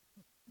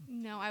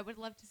 No, I would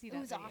love to see that. It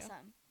was video.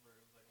 awesome. Where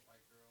it was like a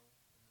white girl,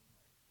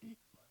 and then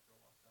black girl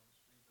walks down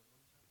the street. Is that what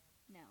you're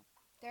talking about? No.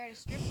 They're at a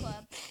strip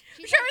club.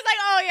 She Sure was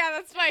like, oh yeah,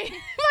 that's my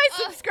my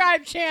Oh.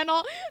 subscribe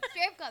channel.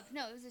 strip club.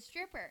 No, it was a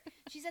stripper.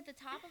 She's at the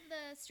top of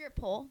the strip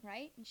pole,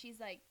 right? And she's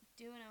like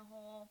doing a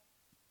whole,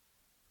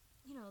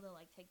 they'll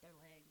like take their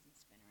legs and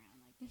spin around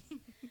like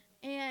this.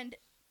 And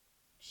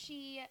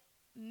she,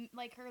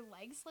 like her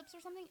leg slips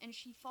or something, and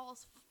she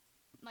falls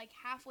like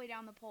halfway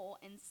down the pole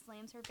and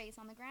slams her face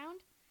on the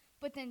ground,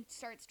 but then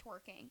starts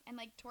twerking and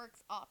like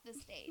twerks off the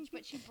stage.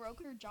 But she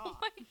broke her jaw. Oh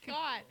my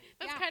god,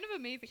 that's Yeah. kind of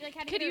amazing. She like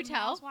had to Could get you her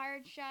tell? mouth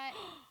wired shut.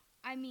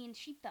 I mean,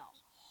 she fell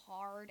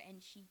hard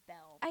and she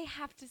fell. I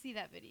have to see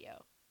that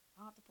video.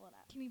 I'll have to pull it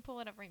up. Can you pull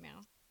it up right now?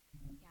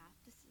 Yeah,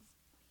 this is.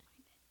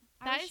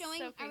 That I was is showing.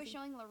 so I was crazy.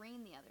 showing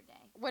Lorene the other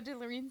day. What did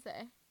Lorene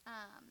say?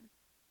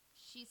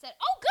 She said,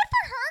 "Oh, good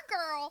for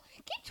her, girl.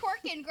 Keep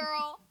twerking,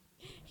 girl."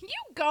 You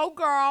go,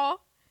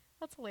 girl.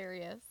 That's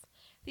hilarious.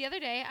 The other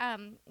day,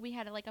 we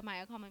had like a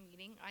Myocoma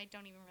meeting. I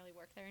don't even really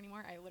work there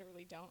anymore. I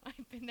literally don't.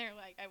 I've been there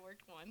I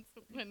worked once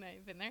when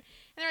I've been there.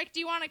 And they're like, "Do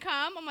you want to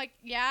come?" I'm like,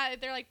 "Yeah."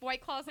 They're like,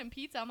 "White Claws and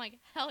pizza." I'm like,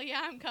 "Hell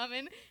yeah, I'm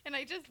coming." And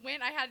I just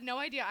went. I had no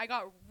idea. I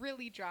got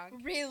really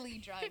drunk. Really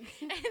drunk.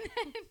 And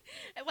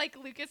then like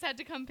Lucas had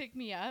to come pick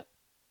me up.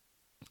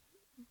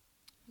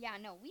 Yeah,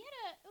 no,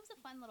 it was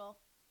a fun little.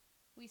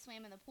 We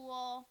swam in the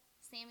pool.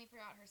 Sammy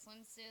forgot her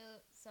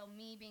swimsuit, so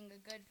me being a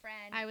good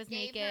friend, I was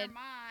gave naked. her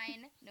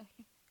mine. No,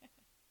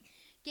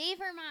 gave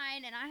her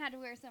mine, and I had to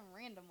wear some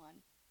random one.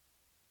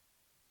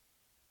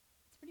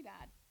 It's pretty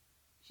bad.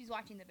 She's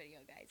watching the video,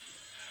 guys.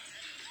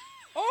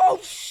 Oh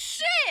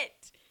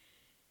shit!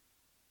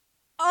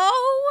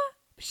 Oh,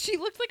 she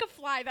looks like a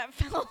fly that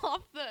fell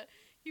off the.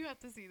 You have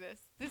to see this.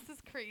 This is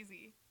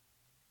crazy.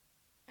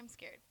 I'm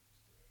scared.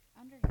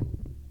 Under.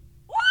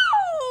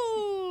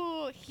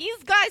 Woo!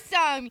 He's got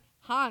some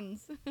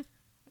Hans.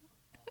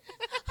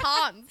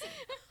 Hans.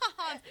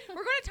 Hans. We're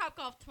going to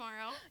Topgolf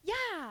tomorrow.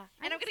 Yeah,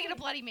 And I'm going to get a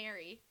Bloody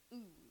Mary. Ooh,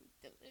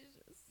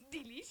 delicious.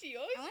 Delicious.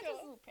 I want those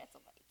little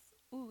pretzel bites.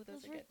 Ooh,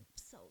 those are were good.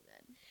 so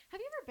good.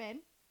 Have you ever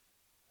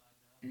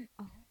been?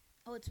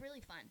 Oh, it's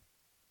really fun.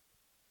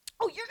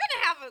 Oh, you're going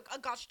to have a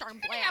gosh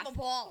darn blast. Have a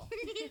ball.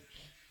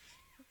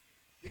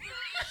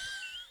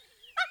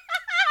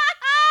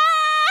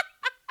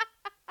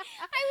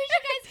 I wish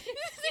you guys could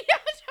see how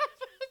Java's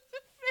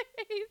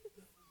face.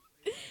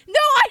 No,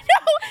 I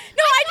know.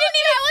 No, I didn't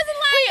even. I wasn't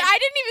lying. Wait, I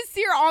didn't even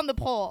see her on the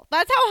pole.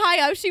 That's how high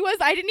up she was.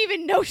 I didn't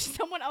even know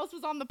someone else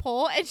was on the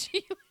pole, and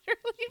she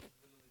literally.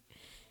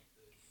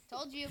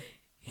 Told you.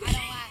 I don't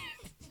lie.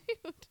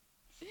 Dude,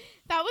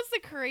 that was the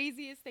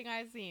craziest thing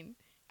I've seen.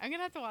 I'm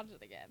gonna have to watch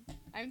it again.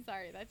 I'm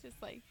sorry. That's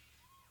just like.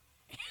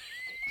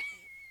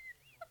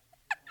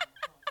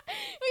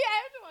 Yeah,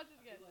 I have to watch it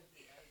again.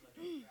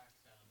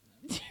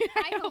 Dude,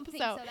 I don't hope think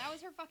so. That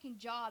was her fucking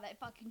jaw that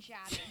fucking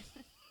shattered.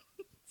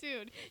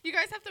 Dude, you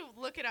guys have to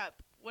look it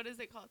up. What is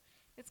it called?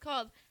 It's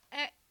called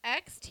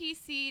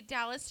XTC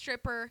Dallas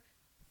Stripper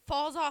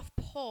Falls Off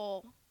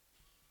Pole.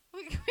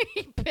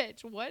 Wait,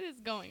 bitch, what is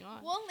going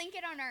on? We'll link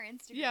it on our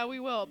Instagram. Yeah, we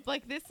will.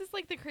 Like, this is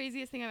like the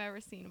craziest thing I've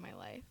ever seen in my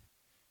life.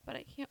 But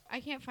I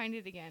can't find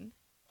it again.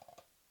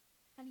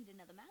 I need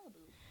another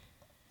Malibu.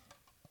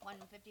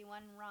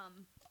 151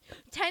 rum.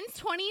 10s,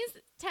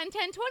 20s, 10,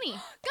 10, 20.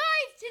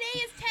 Guys,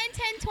 today is 10,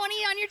 10, 20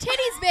 on your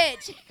titties,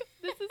 bitch.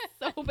 This is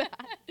so bad.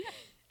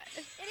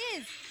 It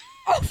is.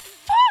 Oh,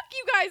 fuck,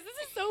 you guys.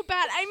 This is so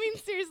bad. I mean,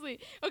 seriously.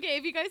 Okay,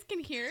 if you guys can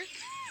hear,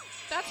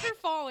 that's her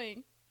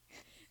falling.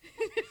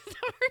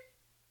 Sorry.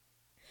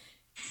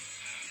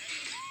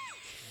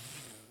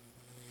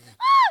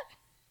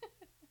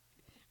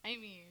 I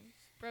mean,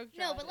 broke jaw.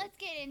 No, but let's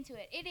get into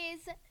it. It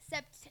is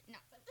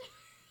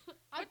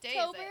What day is it?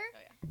 October Oh,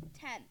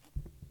 yeah.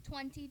 10th,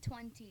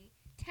 2020.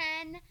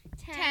 10,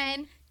 10,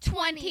 10,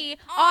 20 20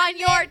 on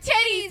your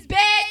titties,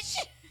 bitch.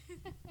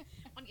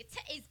 On your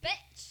titties,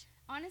 bitch.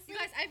 Honestly, You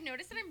guys, I've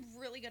noticed that I'm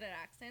really good at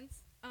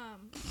accents.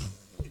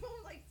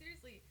 Like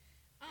seriously.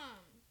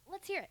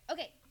 let's hear it.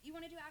 Okay, you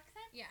want to do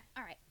accent? Yeah.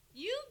 All right.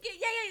 You get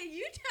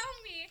you tell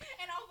me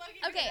and I'll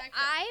fucking do Okay, an accent.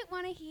 I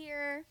want to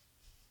hear.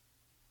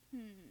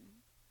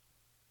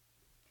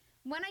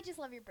 One, I just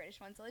love your British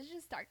one, so let's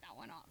just start that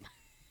one off.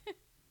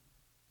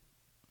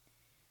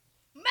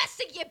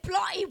 Messy, you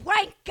bloody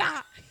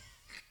wanker!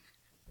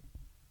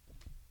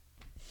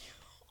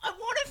 I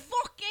want a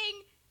fucking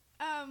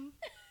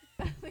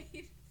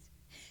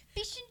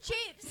Fish and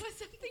chips. was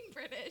something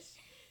British.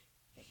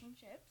 Fish and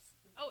chips.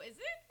 Oh, is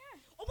it? Yeah.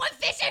 I want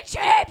fish and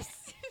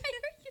chips.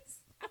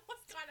 Oh my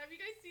god, have you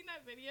guys seen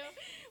that video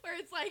where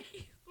it's like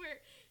where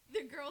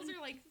the girls are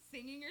like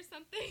singing or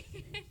something,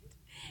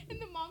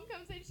 and the mom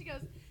comes in, she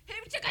goes, "Who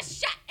took a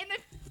shit in the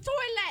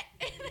toilet?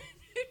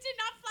 Who did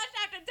not flush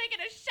after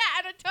taking a shit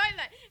in a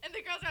toilet?" And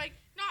the girls are like,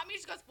 "Not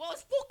me." She goes, "Well,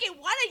 it's fucking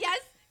one of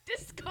yous."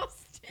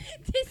 Disgusting.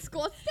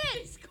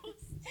 Disgusting.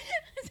 Disgusting.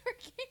 That's where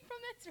it came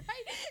from. That's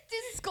right.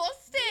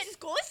 Disgusting.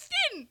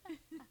 Disgusting.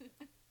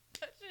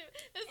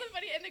 That's so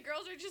funny. And the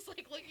girls are just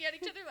like looking at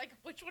each other like,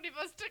 which one of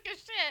us took a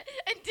shit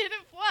and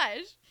didn't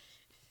flush?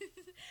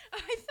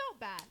 I felt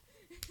bad.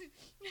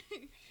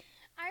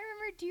 I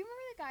remember. Do you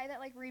remember the guy that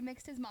like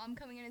remixed his mom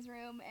coming in his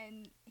room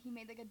and he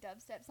made like a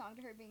dubstep song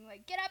to her, being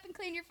like, "Get up and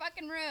clean your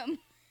fucking room."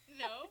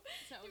 No.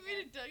 So You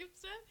made a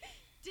dubstep?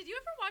 Did you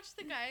ever watch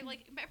the guy,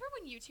 like, remember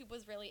when YouTube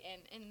was really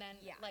in and then,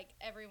 Yeah. like,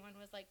 everyone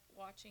was, like,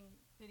 watching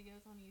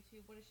videos on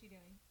YouTube? What is she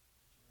doing?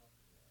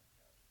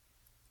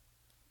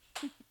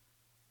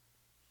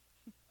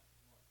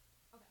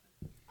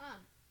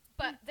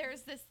 But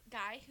there's this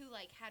guy who,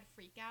 like, had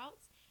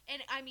freakouts.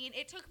 And, I mean,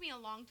 it took me a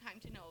long time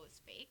to know it was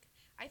fake.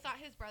 I thought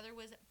his brother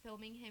was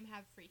filming him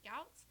have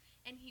freakouts.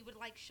 And he would,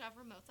 like, shove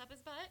remotes up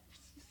his butt.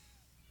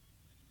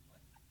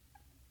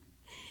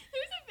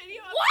 There's a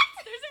video of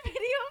There's a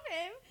video of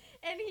him,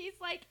 and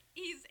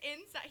he's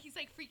inside. He's,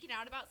 like, freaking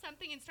out about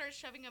something and starts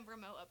shoving a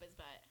remote up his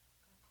butt.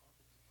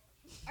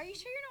 Are you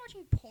sure you're not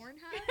watching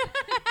Pornhub?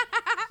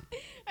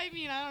 I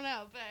mean, I don't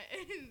know,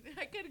 but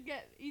I could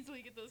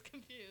easily get those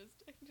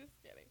confused. I'm just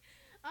kidding.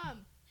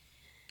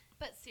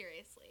 But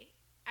seriously,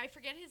 I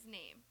forget his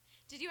name.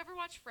 Did you ever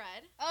watch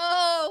Fred?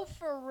 Oh,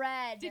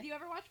 Fred. Did you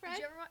ever watch Fred? Did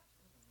you ever watch?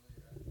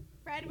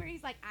 Fred, where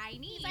he's like, I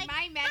need like, my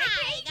 "Hi,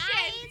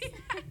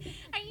 medication.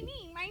 I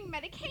need my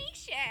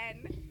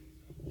medication.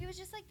 He was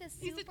just like this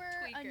He's a super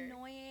tweaker.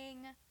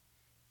 annoying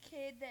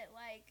kid that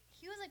like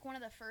he was like one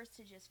of the first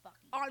to just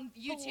fucking On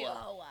YouTube.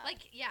 blow up. Like,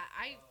 yeah,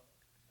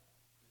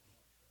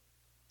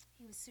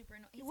 he was super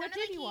annoying. He What sounded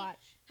did like you he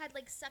watch? had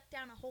like sucked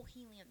down a whole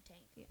helium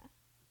tank. Yeah.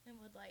 And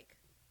would like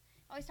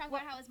always talk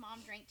What- about how his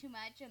mom drank too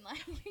much and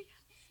like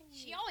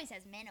she always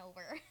has men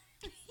over.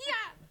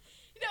 Yeah.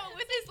 No,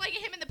 with his, like,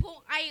 him in the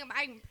pool, I'm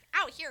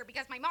out here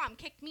because my mom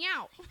kicked me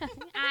out.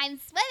 I'm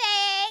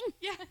swimming.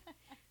 Yeah.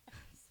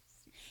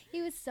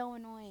 He was so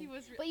annoying. He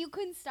was but you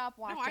couldn't stop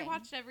watching. No, I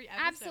watched every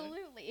episode.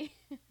 Absolutely.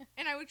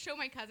 And I would show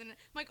my cousin. I'm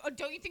like, oh,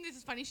 don't you think this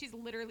is funny? She's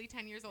literally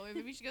 10 years older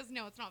than me. She goes,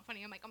 no, it's not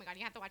funny. I'm like, oh my god,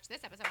 you have to watch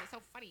this episode. It's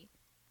so funny.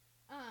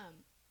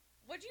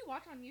 What'd you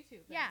watch on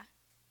YouTube? Then? Yeah.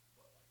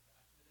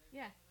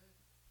 Yeah.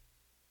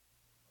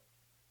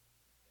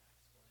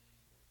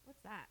 What's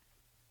that?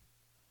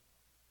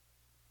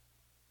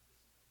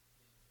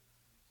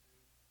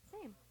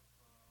 Same.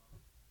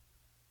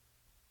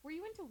 Were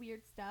you into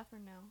weird stuff or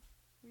no?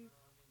 Were you...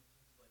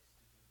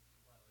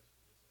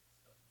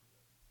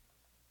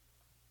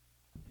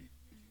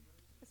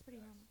 That's pretty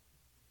normal.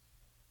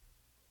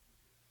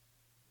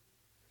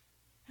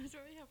 That's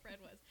probably how Fred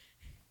was.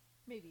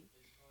 Maybe.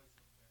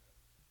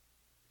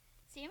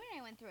 Sam and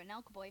I went through a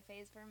Nelk Boy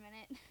phase for a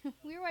minute.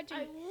 We were watching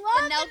I the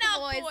love Nelk the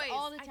Nelk Boys, Boys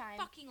all the time. I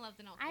fucking love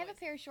the Nelk Boys. I have a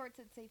pair of shorts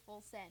that say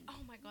full send.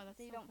 Oh my god, that's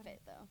They so don't funny.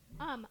 fit though.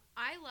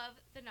 I love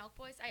the Nelk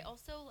Boys. I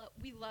also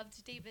we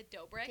loved David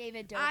Dobrik.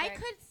 David Dobrik. I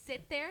could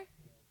sit there.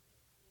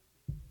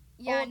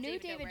 Yeah, old new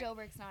David David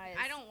Dobrik. Dobrik's not as.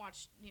 I don't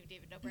watch new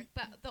David Dobrik,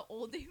 but the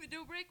old David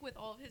Dobrik with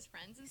all of his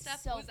friends and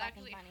stuff So was fucking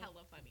actually funny.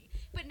 hella funny.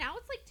 But now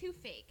it's like too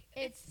fake.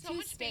 It's so too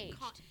much fake.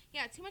 staged.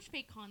 Yeah, too much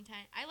fake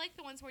content. I like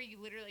the ones where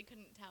you literally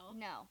couldn't tell.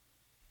 No.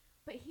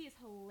 But he is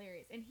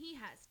hilarious, and he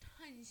has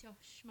tons of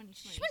money.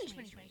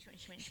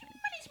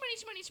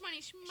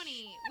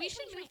 We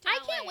should move to I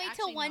LA. can't wait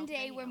till Actually, one no, day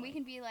Benny when LA. we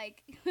can be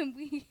like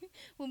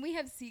when we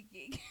have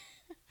SeatGeek.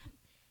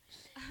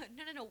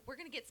 No. We're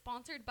gonna get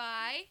sponsored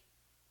by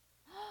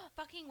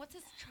fucking what's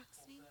his truck's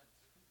name?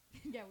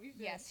 Yeah, we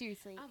should. Yeah,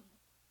 seriously.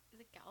 Is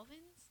it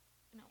Galvin's?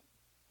 No.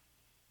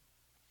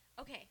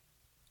 Okay.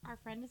 Our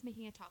friend is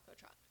making a taco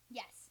truck.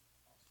 Yes.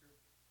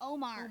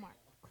 Oscar. Omar.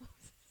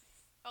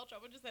 El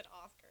Chapo just said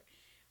Oscar.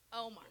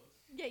 Omar.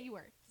 Yeah, you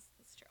were.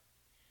 That's true.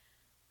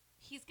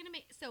 He's gonna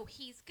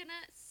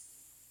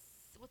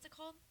what's it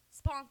called?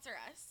 Sponsor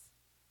us.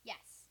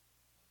 Yes.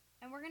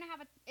 And we're gonna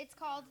have it's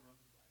called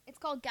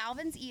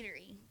Galvin's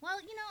Eatery. Well,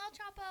 El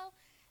Chapo,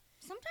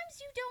 sometimes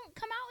you don't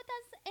come out with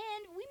us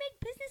and we make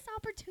business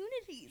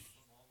opportunities.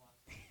 My mom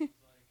last night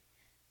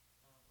was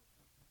like,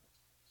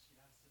 she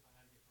asked if I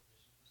had to get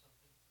permission for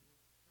something to do.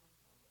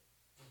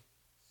 And I was like,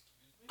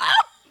 excuse me?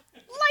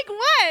 Like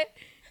what?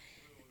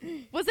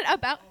 Was it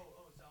about?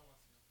 Oh, Sal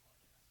wants to be on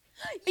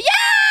the podcast.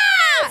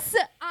 Yes!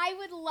 I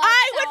would love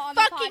I Sal would on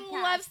the fucking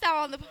podcast. love Sal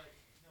on the. Like,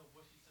 no,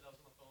 what she said, I was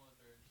on the phone with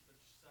her, and she said,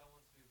 Sal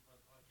wants to be a part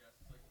of the podcast.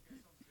 It's like,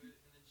 okay, sounds good.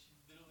 And then she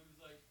literally was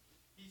like,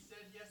 he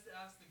said he has to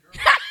ask the girl.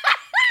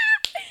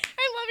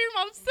 I love your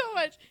mom so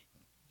much. Do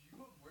you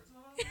put words in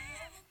my mouth?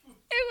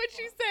 Hey, what'd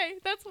she say?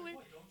 That's Like,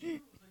 hilarious. what, don't you?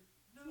 I was like,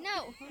 No.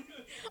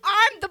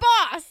 I'm the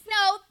boss.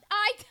 No,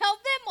 I tell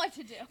them what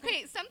to do.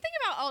 Okay, something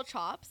about all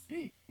chops.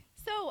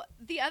 So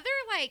the other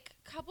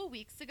couple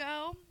weeks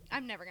ago,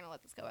 I'm never gonna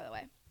let this go. By the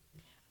way,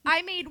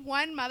 I made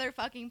one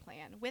motherfucking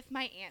plan with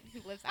my aunt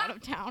who lives out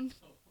of town.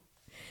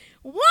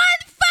 One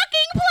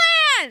fucking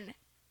plan.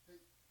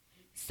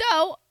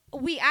 So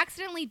we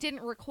accidentally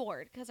didn't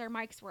record because our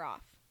mics were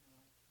off.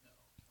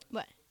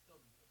 What?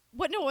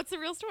 What? No. What's the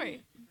real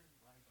story?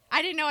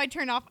 I didn't know I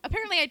turned off.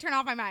 Apparently, I turned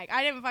off my mic.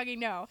 I didn't fucking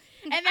know.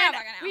 And then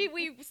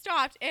we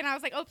stopped, and I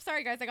was like, "Oh,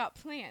 sorry guys, I got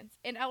plans."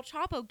 And El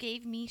Chapo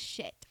gave me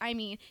shit. I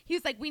mean, he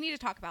was like, "We need to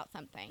talk about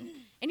something,"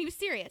 and he was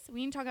serious.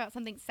 We need to talk about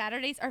something.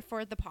 Saturdays are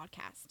for the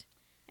podcast,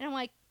 and I'm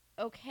like,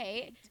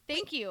 "Okay,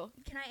 thank you."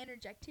 Can I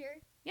interject here?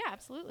 Yeah,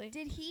 absolutely.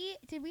 Did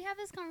we have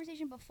this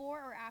conversation before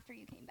or after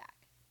you came back?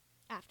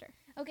 After.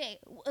 Okay,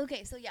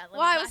 so yeah.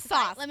 Well, I was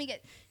sauced. Let me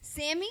get.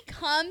 Sammy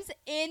comes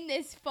in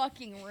this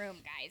fucking room,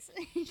 guys.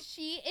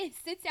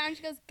 Sits down.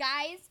 She goes,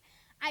 guys,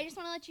 I just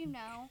want to let you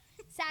know,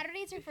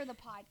 Saturdays are for the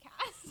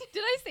podcast.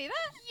 Did I say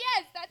that?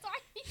 Yes, that's why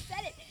he said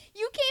it.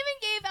 You came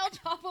and gave El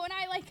Chapo and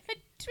I a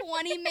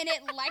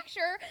 20-minute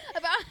lecture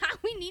about how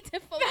we need to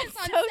focus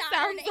on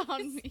Saturdays. Sounds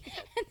on me.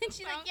 And then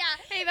she's like, yeah.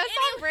 Hey, that's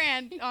on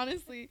brand,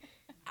 honestly.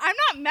 I'm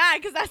not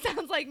mad because that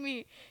sounds like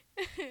me.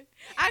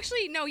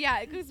 Actually, no,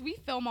 yeah, because we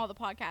film all the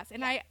podcasts,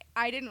 and I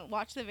didn't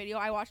watch the video.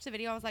 I watched the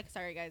video. I was like,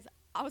 sorry, guys.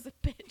 I was a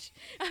bitch.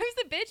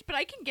 But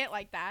I can get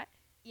like that.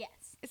 Yes.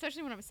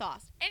 Especially when I'm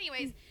sauced.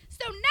 Anyways,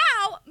 so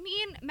now me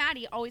and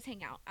Maddie always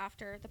hang out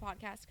after the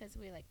podcast because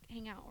we,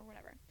 hang out or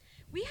whatever.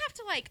 We have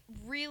to,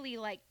 really,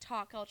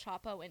 talk El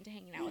Chapo into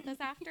hanging out with us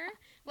after.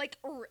 we'll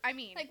buy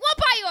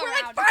you a we're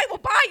round. like, fine, we'll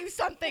buy you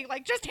something.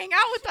 Just hang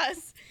out with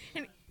us.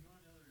 And You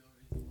want to know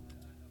the real reason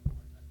why I have a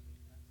hard time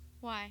making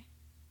friends? why?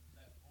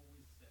 I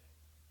always say,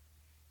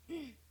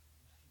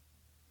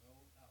 go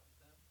out with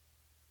them,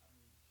 have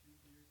maybe 2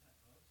 beers at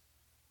most,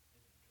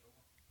 and then go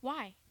home.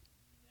 Why?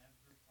 Never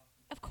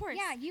fucking. Of course.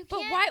 Yeah, you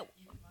But can't. why?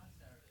 Even last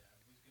Saturday, I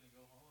was gonna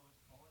go home. I went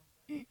to Collins.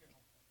 I didn't get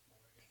home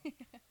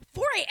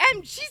till 4 a.m.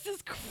 Jesus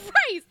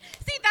Christ.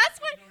 See, that's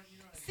what. You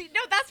know what I See, mean?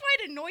 no, that's why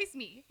it annoys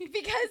me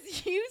because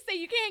you say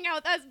you can't hang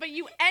out with us, but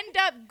you end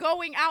up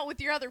going out with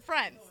your other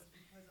friends. No, it's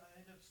because I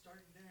end up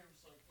starting there. I'm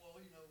just like, well,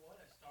 you know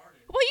what? I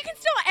started. Well, you can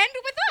still end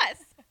with us.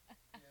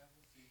 Yeah,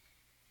 we'll see.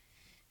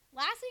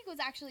 Last week was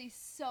actually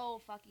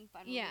so fucking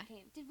fun when Yeah. we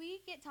came. Did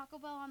we get Taco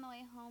Bell on the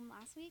way home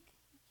last week?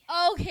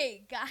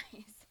 Okay,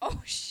 guys.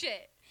 Oh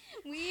shit.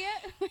 We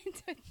went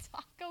to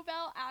Taco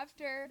Bell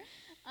after.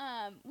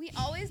 We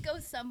always go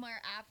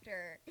somewhere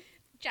after.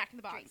 Jack in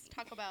the Box, Drinking.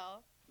 Taco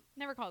Bell.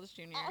 Never called us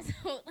Junior. Also,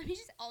 let me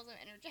just also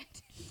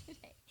interject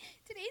today.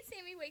 Today,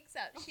 Sammy wakes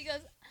up. She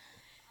goes,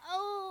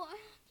 "Oh,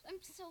 I'm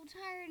so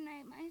tired and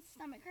my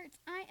stomach hurts.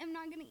 I am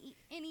not gonna eat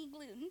any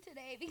gluten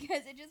today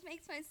because it just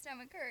makes my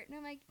stomach hurt." And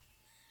I'm like,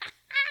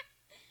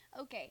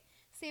 okay.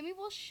 Sammy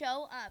will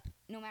show up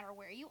no matter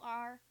where you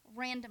are,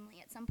 randomly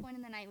at some point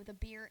in the night with a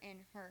beer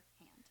in her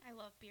hand. I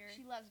love beer.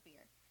 She loves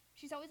beer.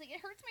 She's always like,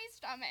 "It hurts my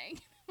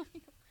stomach."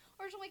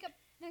 Or she'll wake up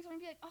next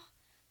morning and be like, "Oh,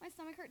 my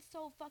stomach hurts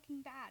so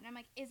fucking bad." And I'm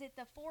like, "Is it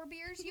the 4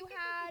 beers you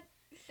had,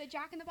 the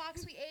Jack in the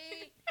Box we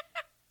ate,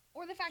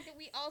 or the fact that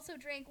we also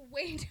drank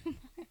way too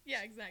much?"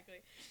 Yeah,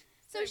 exactly.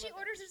 So Sorry she about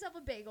orders herself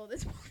a bagel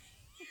this morning.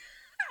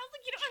 I was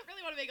like, you know, I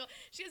really want a bagel.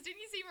 She goes, "Didn't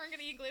you say you weren't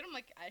gonna eat gluten?" I'm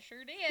like, "I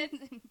sure did."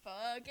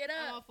 Fuck it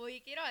I'm up. all full, you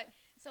get it.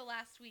 So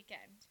last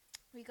weekend,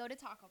 We go to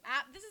Taco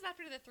Bell. this is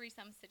after the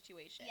threesome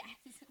situation.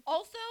 Yes.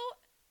 Also,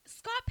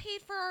 Scott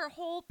paid for our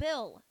whole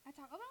bill. At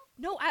Taco Bell?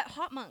 No, at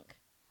Hot Monk.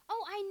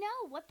 Oh, I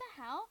know. What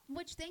the hell?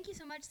 Which, thank you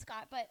so much,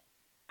 Scott. But,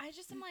 I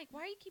just am like,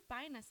 why do you keep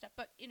buying us stuff?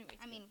 But anyways,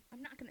 I mean,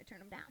 I'm not going to turn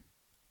them down.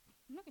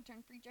 I'm not going to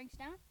turn free drinks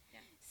down. Yeah.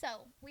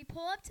 So, we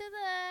pull up to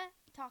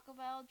the Taco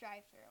Bell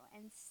drive-thru,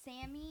 and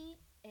Sammy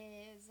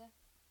is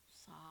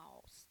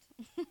sauced.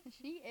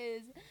 She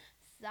is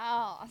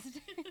sauced.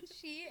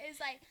 She is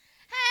like,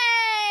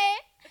 "Hey,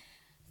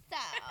 so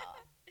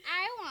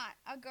I want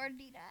a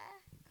gordita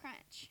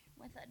crunch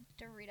with the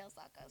Doritos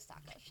Locos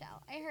Taco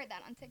Shell. I heard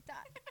that on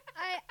TikTok.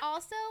 I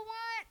also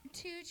want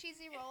 2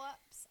 cheesy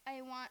roll-ups.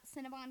 I want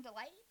Cinnabon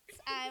Delights.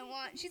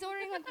 She's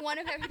ordering like one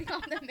of everything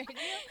on the menu.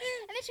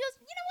 And then she goes,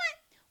 you know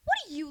what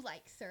do you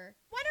like, sir?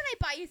 Why don't I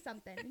buy you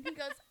something? And he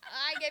goes,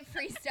 I get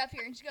free stuff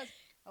here. And she goes,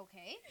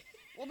 okay.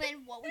 Well,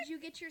 then what would you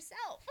get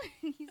yourself?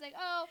 And he's like,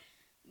 oh,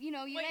 you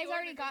know, you What guys you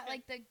already ordered got was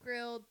like the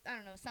grilled, I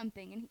don't know,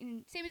 something.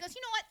 And Sammy goes,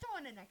 you know what? Throw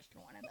in an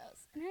extra one of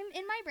those. And I'm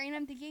in my brain,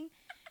 I'm thinking,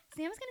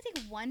 Sam's gonna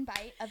take one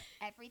bite of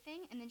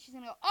everything, and then she's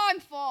gonna go, oh,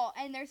 I'm full.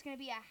 And there's gonna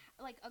be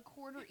a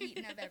quarter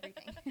eaten of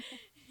everything.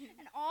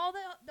 And all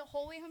the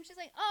whole way home, she's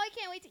like, oh, I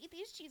can't wait to eat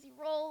these cheesy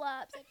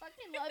roll-ups. I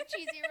fucking love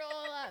cheesy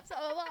roll-ups. Blah,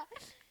 blah, blah.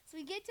 So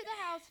we get to the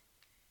house.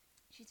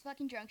 She's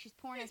fucking drunk. She's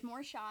pouring us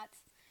more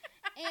shots.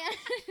 And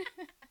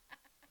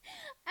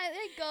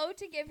I go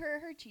to give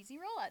her cheesy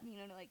roll-up, you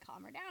know, to like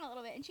calm her down a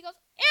little bit. And she goes,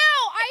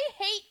 ew, I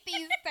hate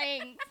these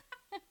things.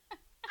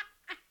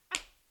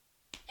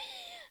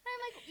 And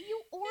I'm like, you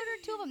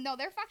ordered 2 of them. No,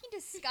 they're fucking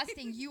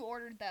disgusting. You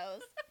ordered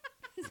those.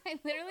 So I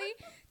literally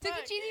took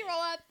the cheesy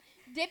roll-up,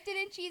 dipped it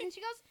in cheese, and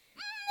she goes,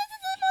 this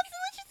is the most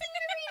delicious thing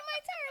I've ever eaten in my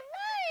entire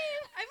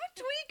life. I'm a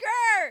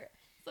tweaker.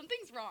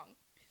 Something's wrong.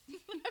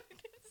 I'm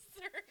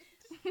concerned.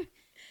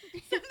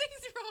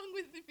 Something's wrong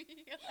with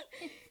me.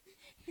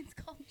 It's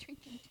called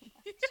drinking too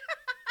much.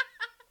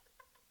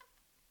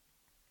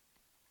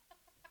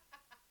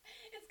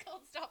 It's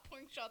called stop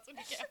pouring shots when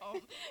you get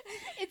home.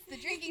 It's the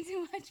drinking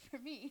too much for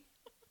me.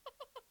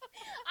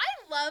 I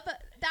love,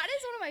 that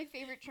is one of my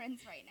favorite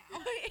trends right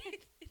now.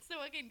 It's the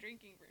fucking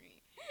drinking for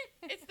me.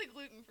 It's the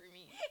gluten for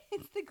me.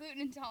 It's the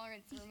gluten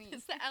intolerance for me.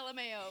 It's the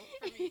LMAO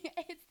for me.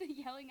 It's the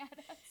yelling at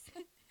us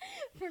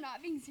for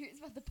not being serious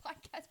about the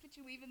podcast, but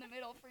you leave in the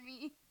middle for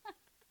me.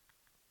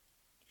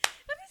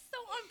 That is so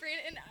on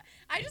brand. And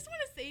I just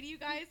want to say to you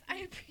guys,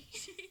 I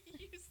appreciate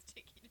you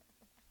sticking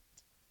around.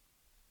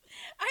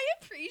 I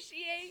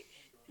appreciate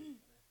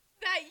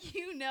that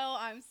you know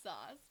I'm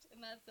sauced,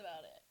 and that's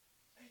about it.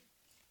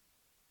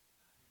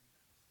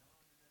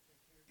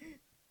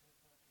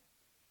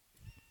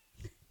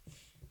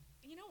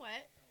 You know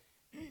what?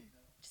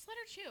 Just let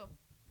her chew.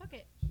 Fuck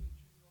it.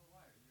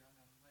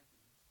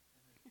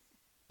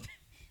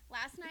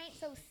 Last night,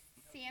 so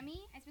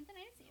Sammy, I spent the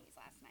night at Sammy's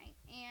last night,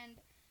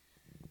 and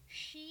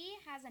she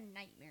has a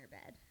nightmare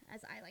bed,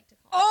 as I like to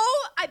call it.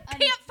 Oh, I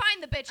can't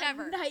find the bitch A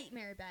ever.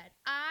 nightmare bed.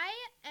 I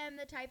am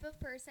the type of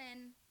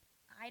person,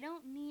 I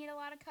don't need a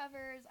lot of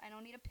covers. I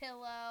don't need a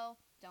pillow.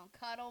 Don't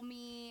cuddle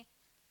me.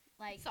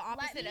 Like, It's the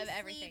opposite let me of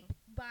everything. sleep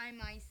by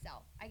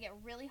myself. I get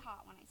really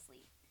hot when I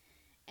sleep.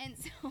 And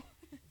so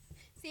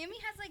Sammy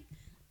has like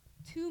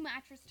 2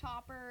 mattress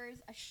toppers,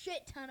 a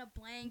shit ton of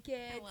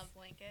blankets. I love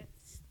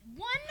blankets.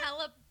 One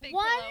Hella big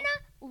one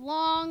pillow.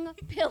 long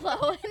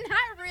pillow, and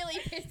that really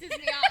pisses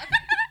me off.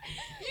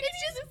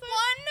 It's just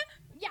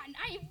one. Yeah, and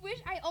I wish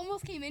I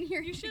almost came in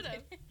here. You should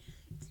have.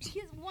 She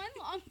has one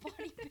long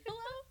body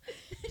pillow.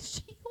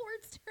 She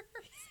hoards to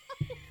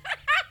herself.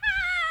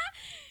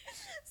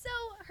 So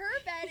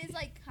her bed is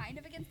like kind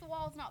of against the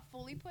wall. It's not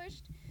fully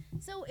pushed.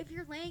 So if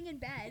you're laying in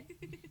bed,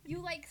 you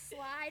like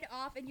slide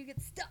off and you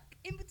get stuck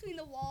in between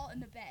the wall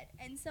and the bed.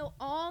 And so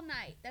all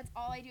night, that's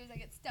all I do is I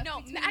get stuck No,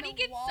 between Maddie the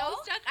gets wall.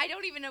 so stuck, I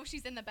don't even know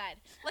she's in the bed.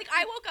 Like,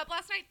 I woke up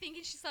last night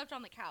thinking she slept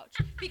on the couch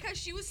because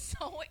she was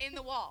so in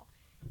the wall.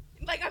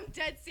 Like, I'm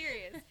dead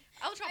serious.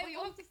 I'll trouble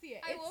you have to see it.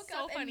 I It's woke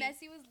so up funny. and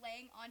Messi was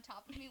laying on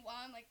top of me while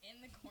I'm like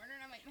in the corner,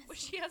 and I'm like, When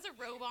Messi. she has a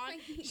robe on.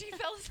 Like, She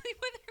yeah. fell asleep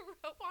with her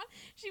robe on.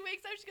 She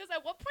wakes up. She goes,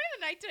 at what point of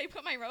the night did I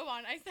put my robe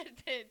on? I said,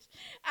 bitch.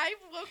 I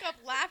woke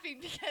up laughing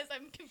because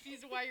I'm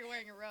confused why you're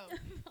wearing a robe.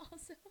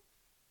 Also,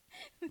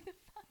 who the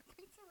fuck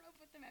brings a robe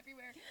with them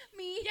everywhere?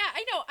 Me. Yeah,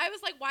 I know. I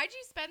was like, why'd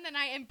you spend the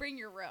night and bring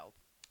your robe?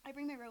 I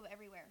bring my robe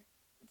everywhere.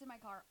 It's in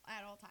my car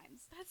at all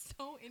times. That's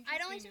so interesting. I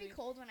don't like to be me.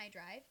 cold when I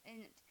drive,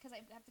 and because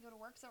I have to go to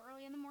work so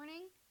early in the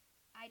morning,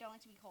 I don't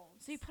like to be cold.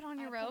 So you put on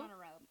I your put robe? on a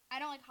robe.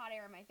 I don't like hot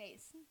air in my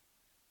face.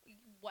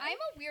 What? I'm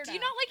a weirdo. Do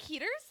you not like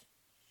heaters?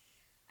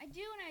 I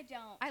do and I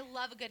don't. I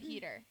love a good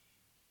heater.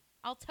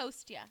 I'll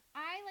toast you.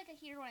 I like a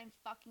heater when I'm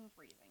fucking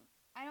freezing.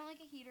 I don't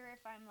like a heater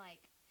if I'm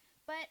like,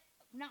 but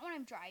not when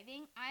I'm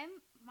driving.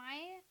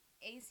 My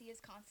AC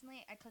is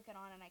constantly, I click it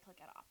on and I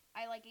click it off.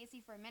 I like AC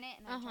for a minute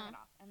and then I turn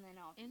it off and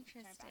then I'll turn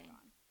it back Interesting.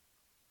 on.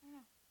 I don't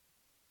know.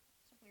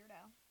 It's a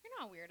weirdo. You're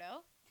not a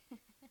weirdo.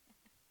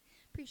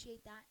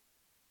 Appreciate that.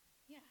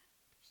 Yeah,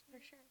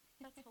 for sure.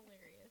 That's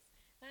hilarious.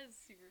 That is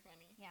super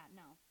funny. Yeah,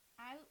 no.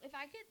 If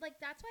I could,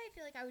 like, that's why I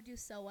feel like I would do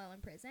so well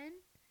in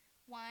prison.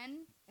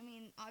 One, I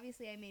mean,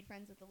 obviously I made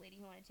friends with the lady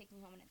who wanted to take me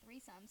home in a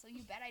threesome, so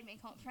you bet I'd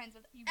make friends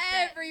with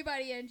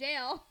everybody in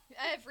jail.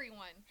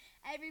 Everyone.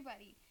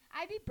 Everybody.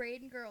 I'd be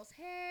braiding girls'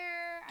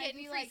 hair. Getting I'd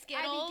be free like,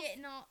 Skittles. I'd be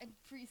getting all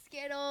free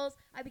Skittles.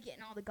 I'd be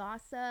getting all the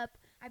gossip.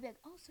 I'd be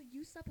like, oh, so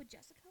you slept with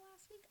Jessica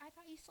last week? I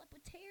thought you slept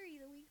with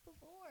Terry the week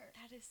before.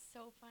 That is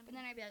so funny. But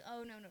then I'd be like,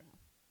 oh, no.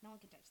 No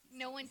one can touch these.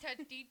 no one titties.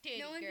 touched the titties,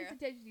 No one girl. can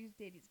touch these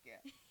titties,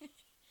 girl.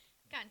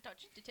 Can't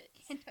touch the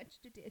tits. Can't touch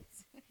the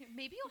tits.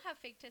 Maybe you'll have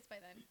fake tits by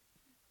then.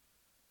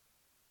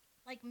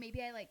 Like,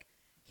 maybe I, like,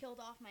 killed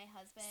off my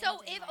husband. So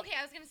and, if like- okay,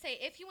 I was gonna say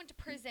if you went to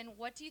prison,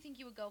 what do you think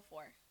you would go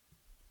for?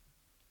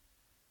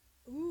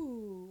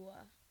 Ooh.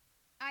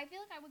 I feel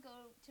like I would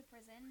go to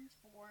prison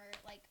for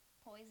like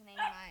poisoning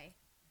my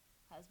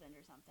husband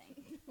or something.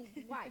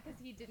 Why? Because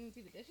he didn't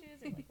do the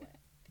dishes or like what?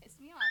 Pissed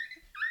me off.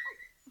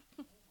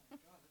 Oh my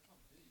god, that's on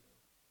video.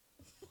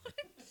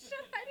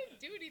 Shut! I didn't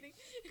do anything.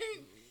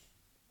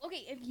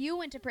 Okay, if you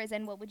went to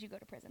prison, what would you go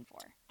to prison for?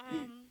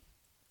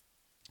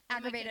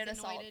 Aggravated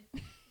assault.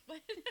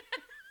 What?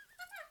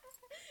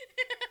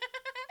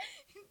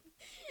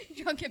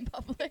 Drunk in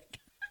public.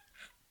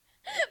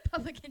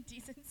 Public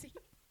indecency.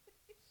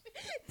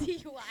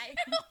 DUI.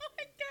 Oh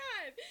my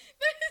god!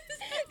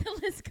 The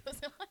list goes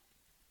on.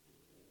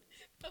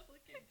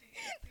 Public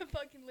indecency. The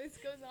fucking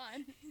list goes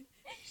on.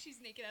 She's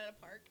naked at a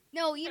park.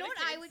 No, you know For what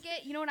the I kids. would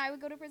get? You know what I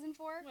would go to prison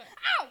for? What?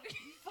 Ow!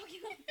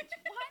 Fucking what?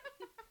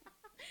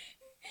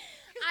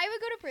 I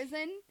would go to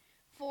prison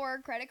for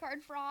credit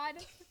card fraud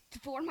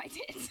for my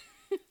tits.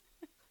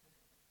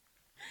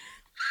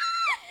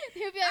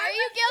 They would be like, "Are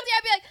you guilty?"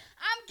 I'd be like,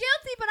 "I'm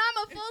guilty, but I'm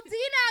a full D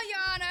now,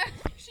 Your Honor."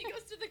 She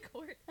goes to the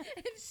court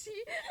and she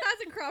has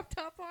a crop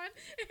top on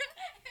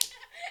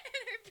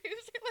and her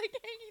boobs are like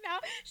hanging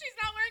out. She's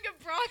not wearing a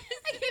bra.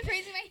 I keep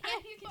raising my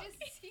hand. You can just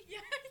see. Yeah.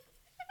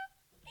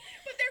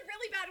 But they're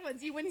really bad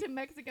ones. You went to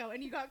Mexico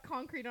and you got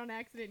concrete on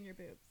accident in your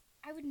boobs.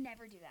 I would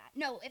never do that.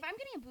 No, if I'm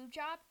getting a boob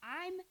job,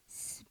 I'm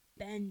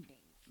spending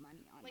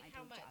money on Like my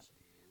how boob much? job.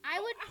 I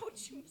would.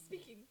 Ouch, I'm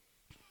speaking.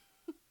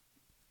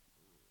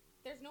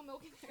 There's no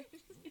milk in there.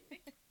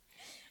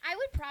 I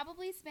would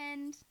probably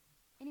spend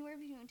anywhere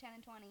between 10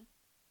 and 20.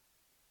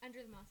 Under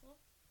the muscle?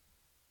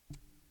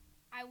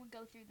 I would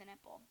go through the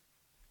nipple.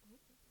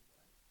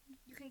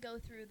 You can go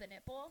through the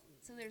nipple,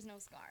 so there's no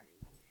scar.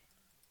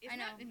 I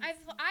know.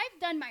 I've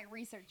done my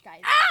research,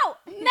 guys. Ow!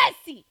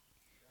 Messy!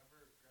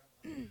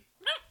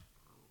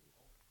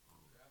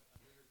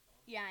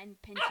 Yeah, and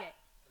pinch it.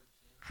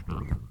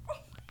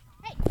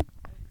 Hey!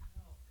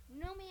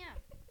 No, ma'am.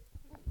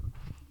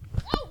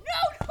 Oh,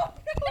 no, no, no,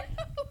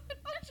 no.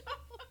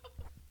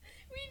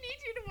 We need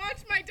you to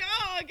watch my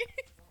dog.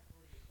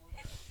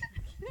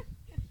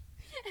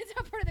 It's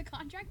not part of the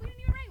contract. We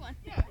didn't even write one.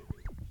 Yeah.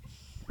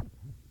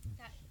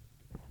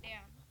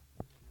 Damn.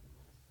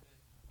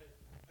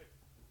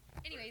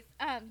 Anyways,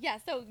 yeah,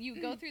 so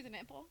you go through the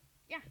nipple.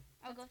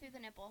 I'll go through the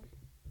nipple.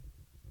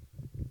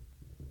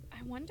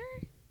 I wonder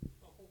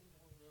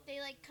They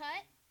like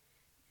cut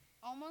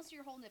almost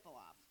your whole nipple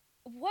off.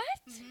 what?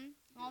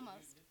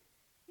 Almost.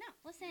 No,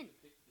 listen.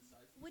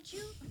 Would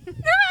you? That's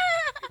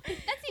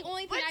That's the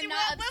only thing I'm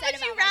not upset what would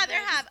about. you my rather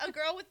boobs. have? A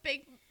girl with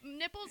big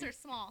nipples or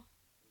small?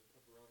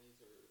 Pepperonis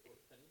or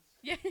pennies?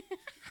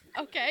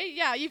 Yeah. Okay,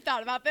 yeah, you've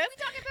thought about this.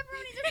 Talking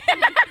pepperonis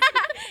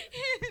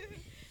or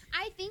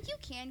I think you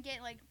can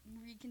get like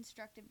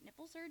reconstructive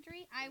nipple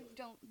surgery. I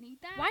don't need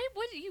that. Why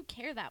would you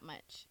care that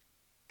much?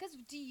 Because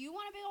do you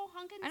want a big old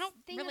hunk of I don't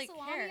thing really of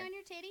salami care. on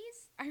your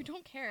titties? I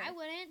don't care. I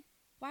wouldn't.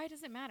 Why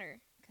does it matter?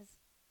 Because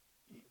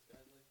This guy's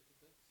like the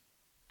defense.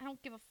 I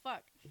don't give a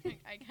fuck.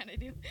 I kind of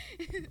do.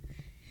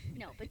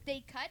 no, but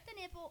they cut the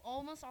nipple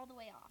almost all the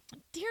way off.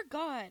 Dear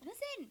God.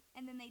 Listen,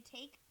 and then they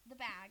take the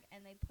bag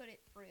and they put it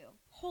through.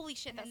 Holy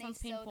shit, And that then sounds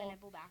they sew the painful.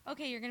 nipple back. on.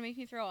 Okay, you're going to make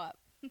me throw up.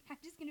 I'm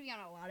just gonna be on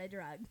a lot of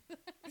drugs.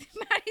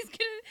 Maddie's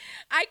gonna.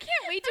 I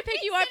can't wait to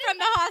pick you up from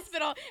the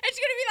hospital, and she's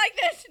gonna be like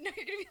this. No,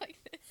 you're gonna be like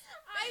this.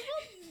 I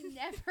will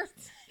never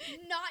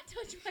not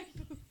touch my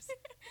boobs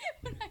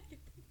when I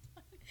get them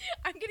done.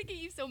 I'm gonna get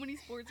you so many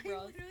sports I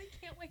bras. literally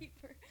can't wait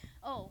for.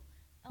 Oh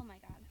my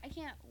God! I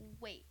can't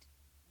wait.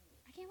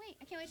 I can't wait.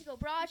 I can't wait to go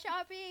bra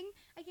shopping.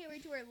 I can't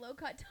wait to wear low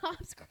cut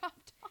tops, crop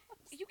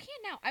tops. You can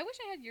now. I wish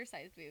I had your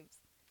size boobs.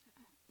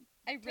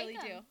 I really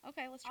do. 'em.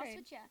 Okay, let's I'll trade.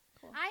 switch ya.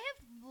 Cool. I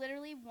have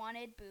literally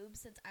wanted boobs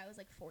since I was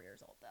like 4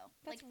 years old, though.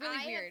 That's like, really I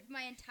have weird.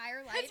 My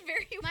entire life. That's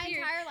very my weird.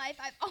 entire life,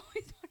 I've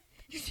always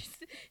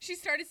wanted. She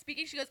started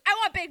speaking. She goes, "I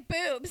want big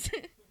boobs.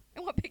 I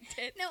want big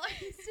tits." No, I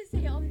used to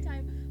say all the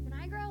time, when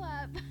I grow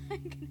up,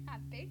 I'm gonna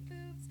have big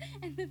boobs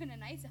and live in a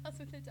nice house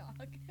with a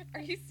dog.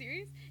 Are you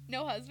serious?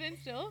 No husband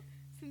still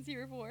since you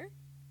were 4?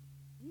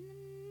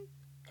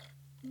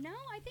 No,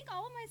 I think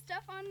all of my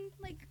stuff on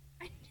like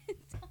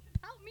it's all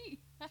about me.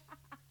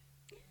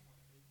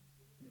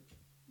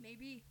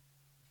 Maybe.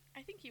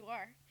 I think you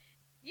are.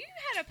 You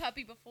had a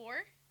puppy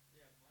before.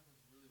 Yeah, mine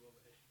was really well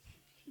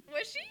behaved.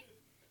 Was she?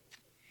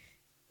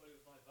 But it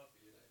was my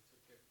puppy and I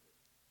took care of it.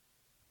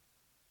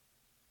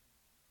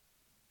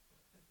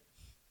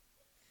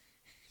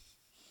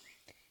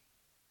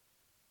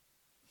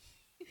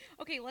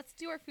 Okay, let's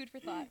do our food for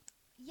thought.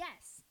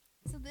 Yes.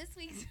 So this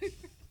week's food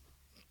for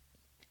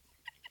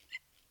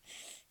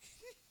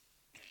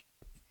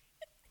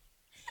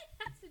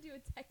has to do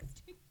with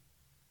texting.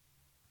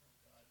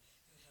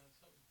 Oh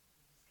god.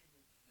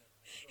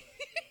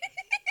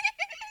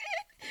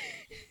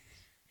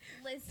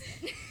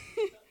 Listen.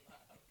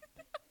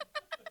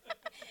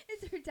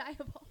 Is her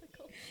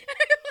diabolical?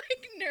 I'm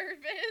like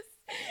nervous.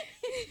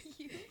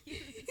 You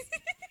use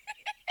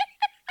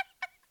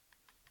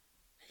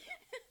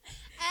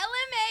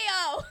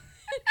LMAO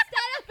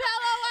instead of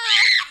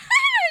LOL.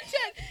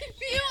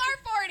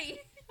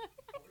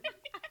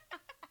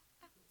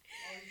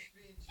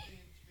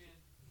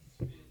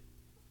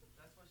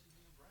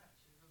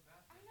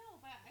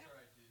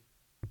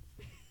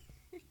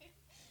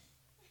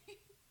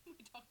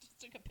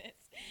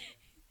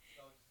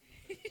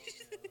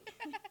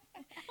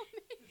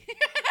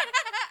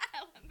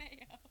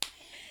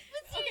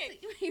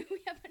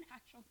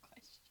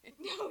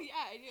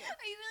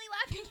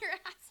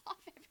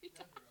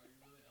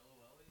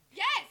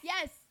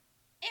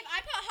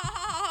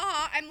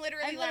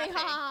 literally I'm literally,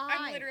 laughing. ha, ha, ha,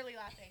 ha. I'm literally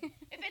laughing.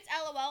 If it's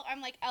LOL,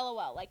 I'm like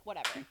LOL, like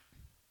whatever.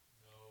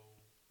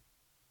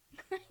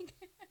 No.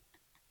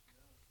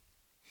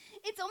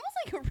 It's almost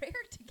like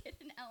rare to get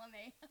an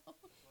LMAO.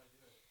 That's why I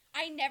do it.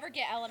 I never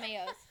get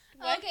LMAOs.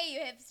 What? Okay, you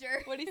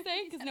hipster. What do you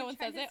say? He Because said no I'm one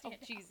trying says to it. Oh,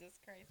 stand out. Jesus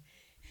Christ.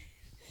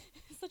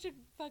 Such a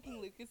fucking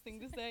Lucas thing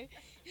to say.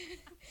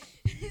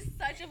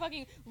 Such a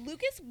fucking...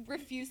 Lucas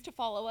refused to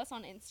follow us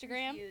on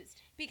Instagram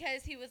Confused.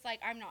 because he was like,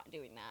 I'm not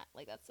doing that.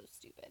 Like, that's so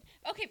stupid.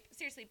 Okay,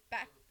 seriously,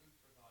 back... So the food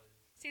for thought is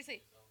Seriously.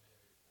 is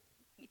LMAO,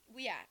 you're full.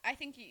 Yeah, I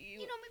think you...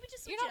 You know, maybe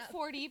just switch You're it not up.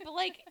 40, but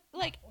like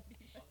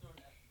I'll throw an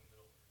F in the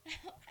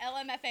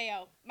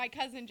middle. LMFAO. My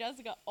cousin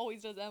Jessica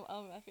always does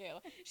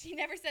LMFAO. She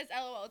never says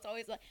LOL. It's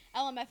always like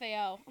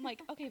LMFAO. I'm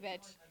like, okay,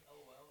 bitch. Every time I type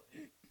LOL,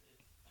 it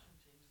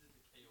changes it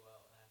to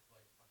KOL, and I have to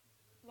like fucking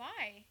do it.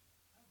 Why?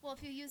 Well,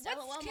 if you use What's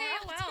LOL more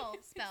KOL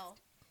often- spell?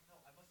 No,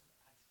 I must have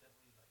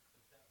accidentally like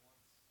clicked that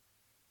once.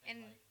 And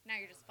like, now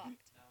you're just I don't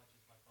know, fucked. Now it's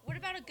just my phone. What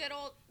about a good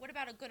old? What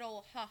about a good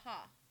old ha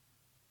ha?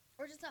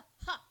 Or just a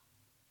ha.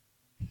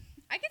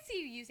 I could see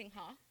you using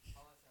ha.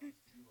 Oh, that sounds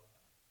too. I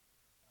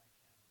can't.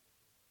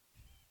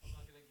 I'm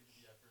not gonna give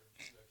you the effort of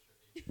 2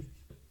 extra H's.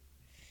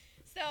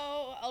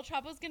 So El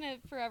Chapo's gonna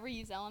forever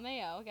use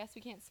LMAO. I guess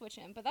we can't switch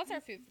him, but that's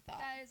our food for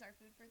thought. That is our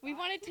food for thought. We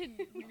wanted to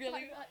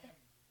really. I am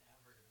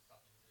never gonna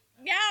stop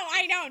using that. No,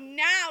 I know.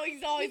 Now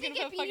he's always You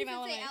gonna think put if fucking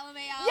you say LMAO.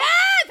 LMAO?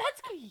 Yeah,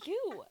 that's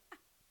you.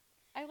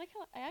 I like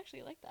how I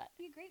actually like that.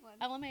 Be a great one.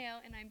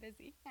 LMAO and I'm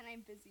busy. And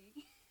I'm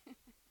busy.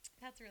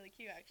 That's really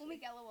cute, We'll actually.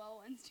 make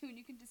LOL ones too, and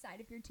you can decide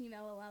if you're team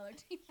LOL or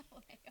team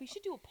LMAO. We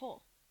should do a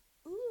poll.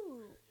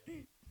 Ooh.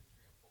 Instagram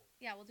poll.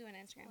 Yeah, we'll do an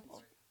Instagram poll.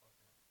 Right the fuck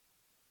now.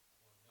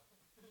 I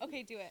wanna know.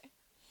 Okay, do it.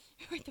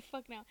 What the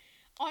fuck now?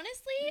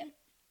 Honestly,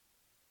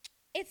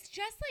 it's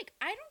just like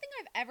I don't think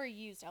I've ever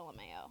used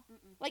LMAO.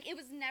 Mm-mm. Like it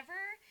was never.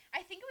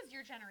 I think it was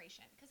your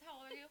generation. Cause how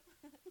old are you?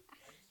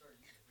 I just started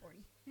using it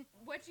 40.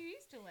 recently. What you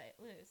used to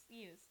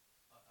use?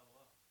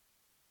 LOL.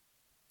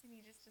 And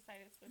you just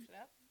decided to switch it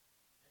up.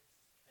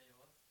 It's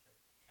KOS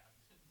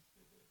captain.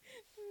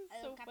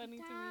 So funny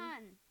to me.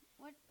 Capitan.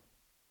 What?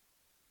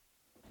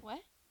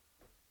 What?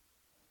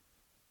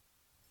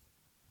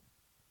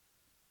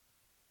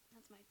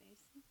 That's my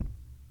face.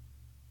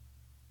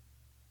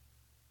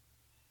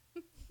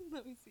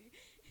 Let me see.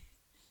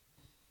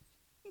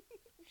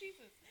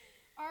 Jesus.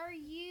 Are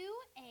you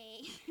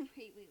a...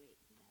 wait. We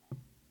gotta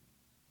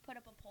put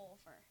up a poll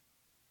for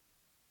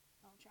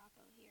El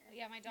Chapo here.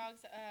 Yeah, my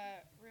dog's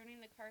ruining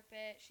the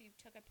carpet. She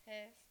took a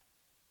piss.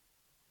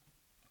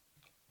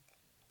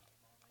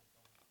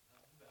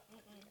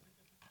 Mm-mm.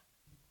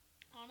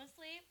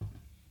 Honestly,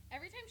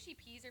 every time she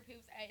pees or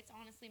poops, it's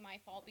honestly my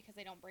fault because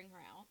I don't bring her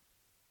out.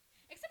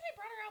 Except I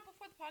brought her out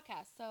before the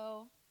podcast,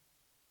 so.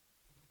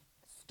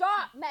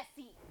 Stop,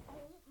 Messy!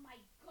 Oh my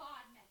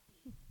god,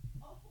 Messy.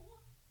 Oh,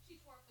 she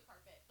tore up the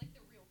carpet. Like the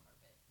real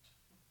carpet.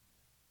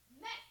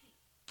 Messy!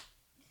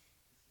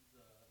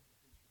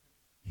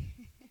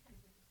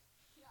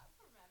 Yeah,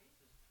 poor Maddie.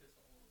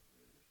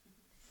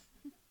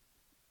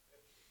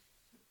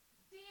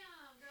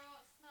 Damn, girl,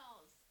 it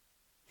smells.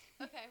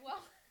 Okay,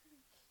 well.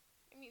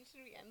 I mean,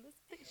 should we end this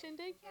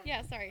shindig?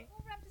 Yeah, sorry.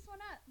 We'll wrap this one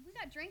up. We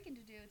got drinking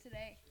to do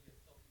today.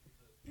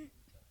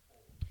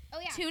 Oh,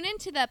 yeah. Tune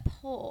into the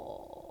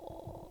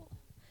poll.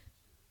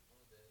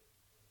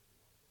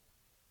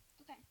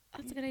 Okay.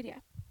 That's a good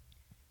idea.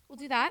 We'll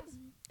do that.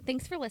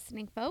 Thanks for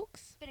listening,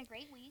 folks. It's been a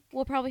great week.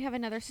 We'll probably have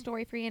another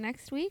story for you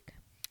next week.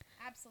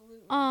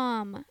 Absolutely.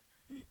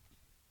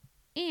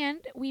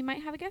 And we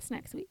might have a guest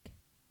next week.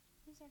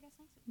 Who's our guest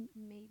next week?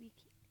 Maybe.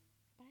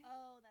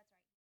 Oh, that's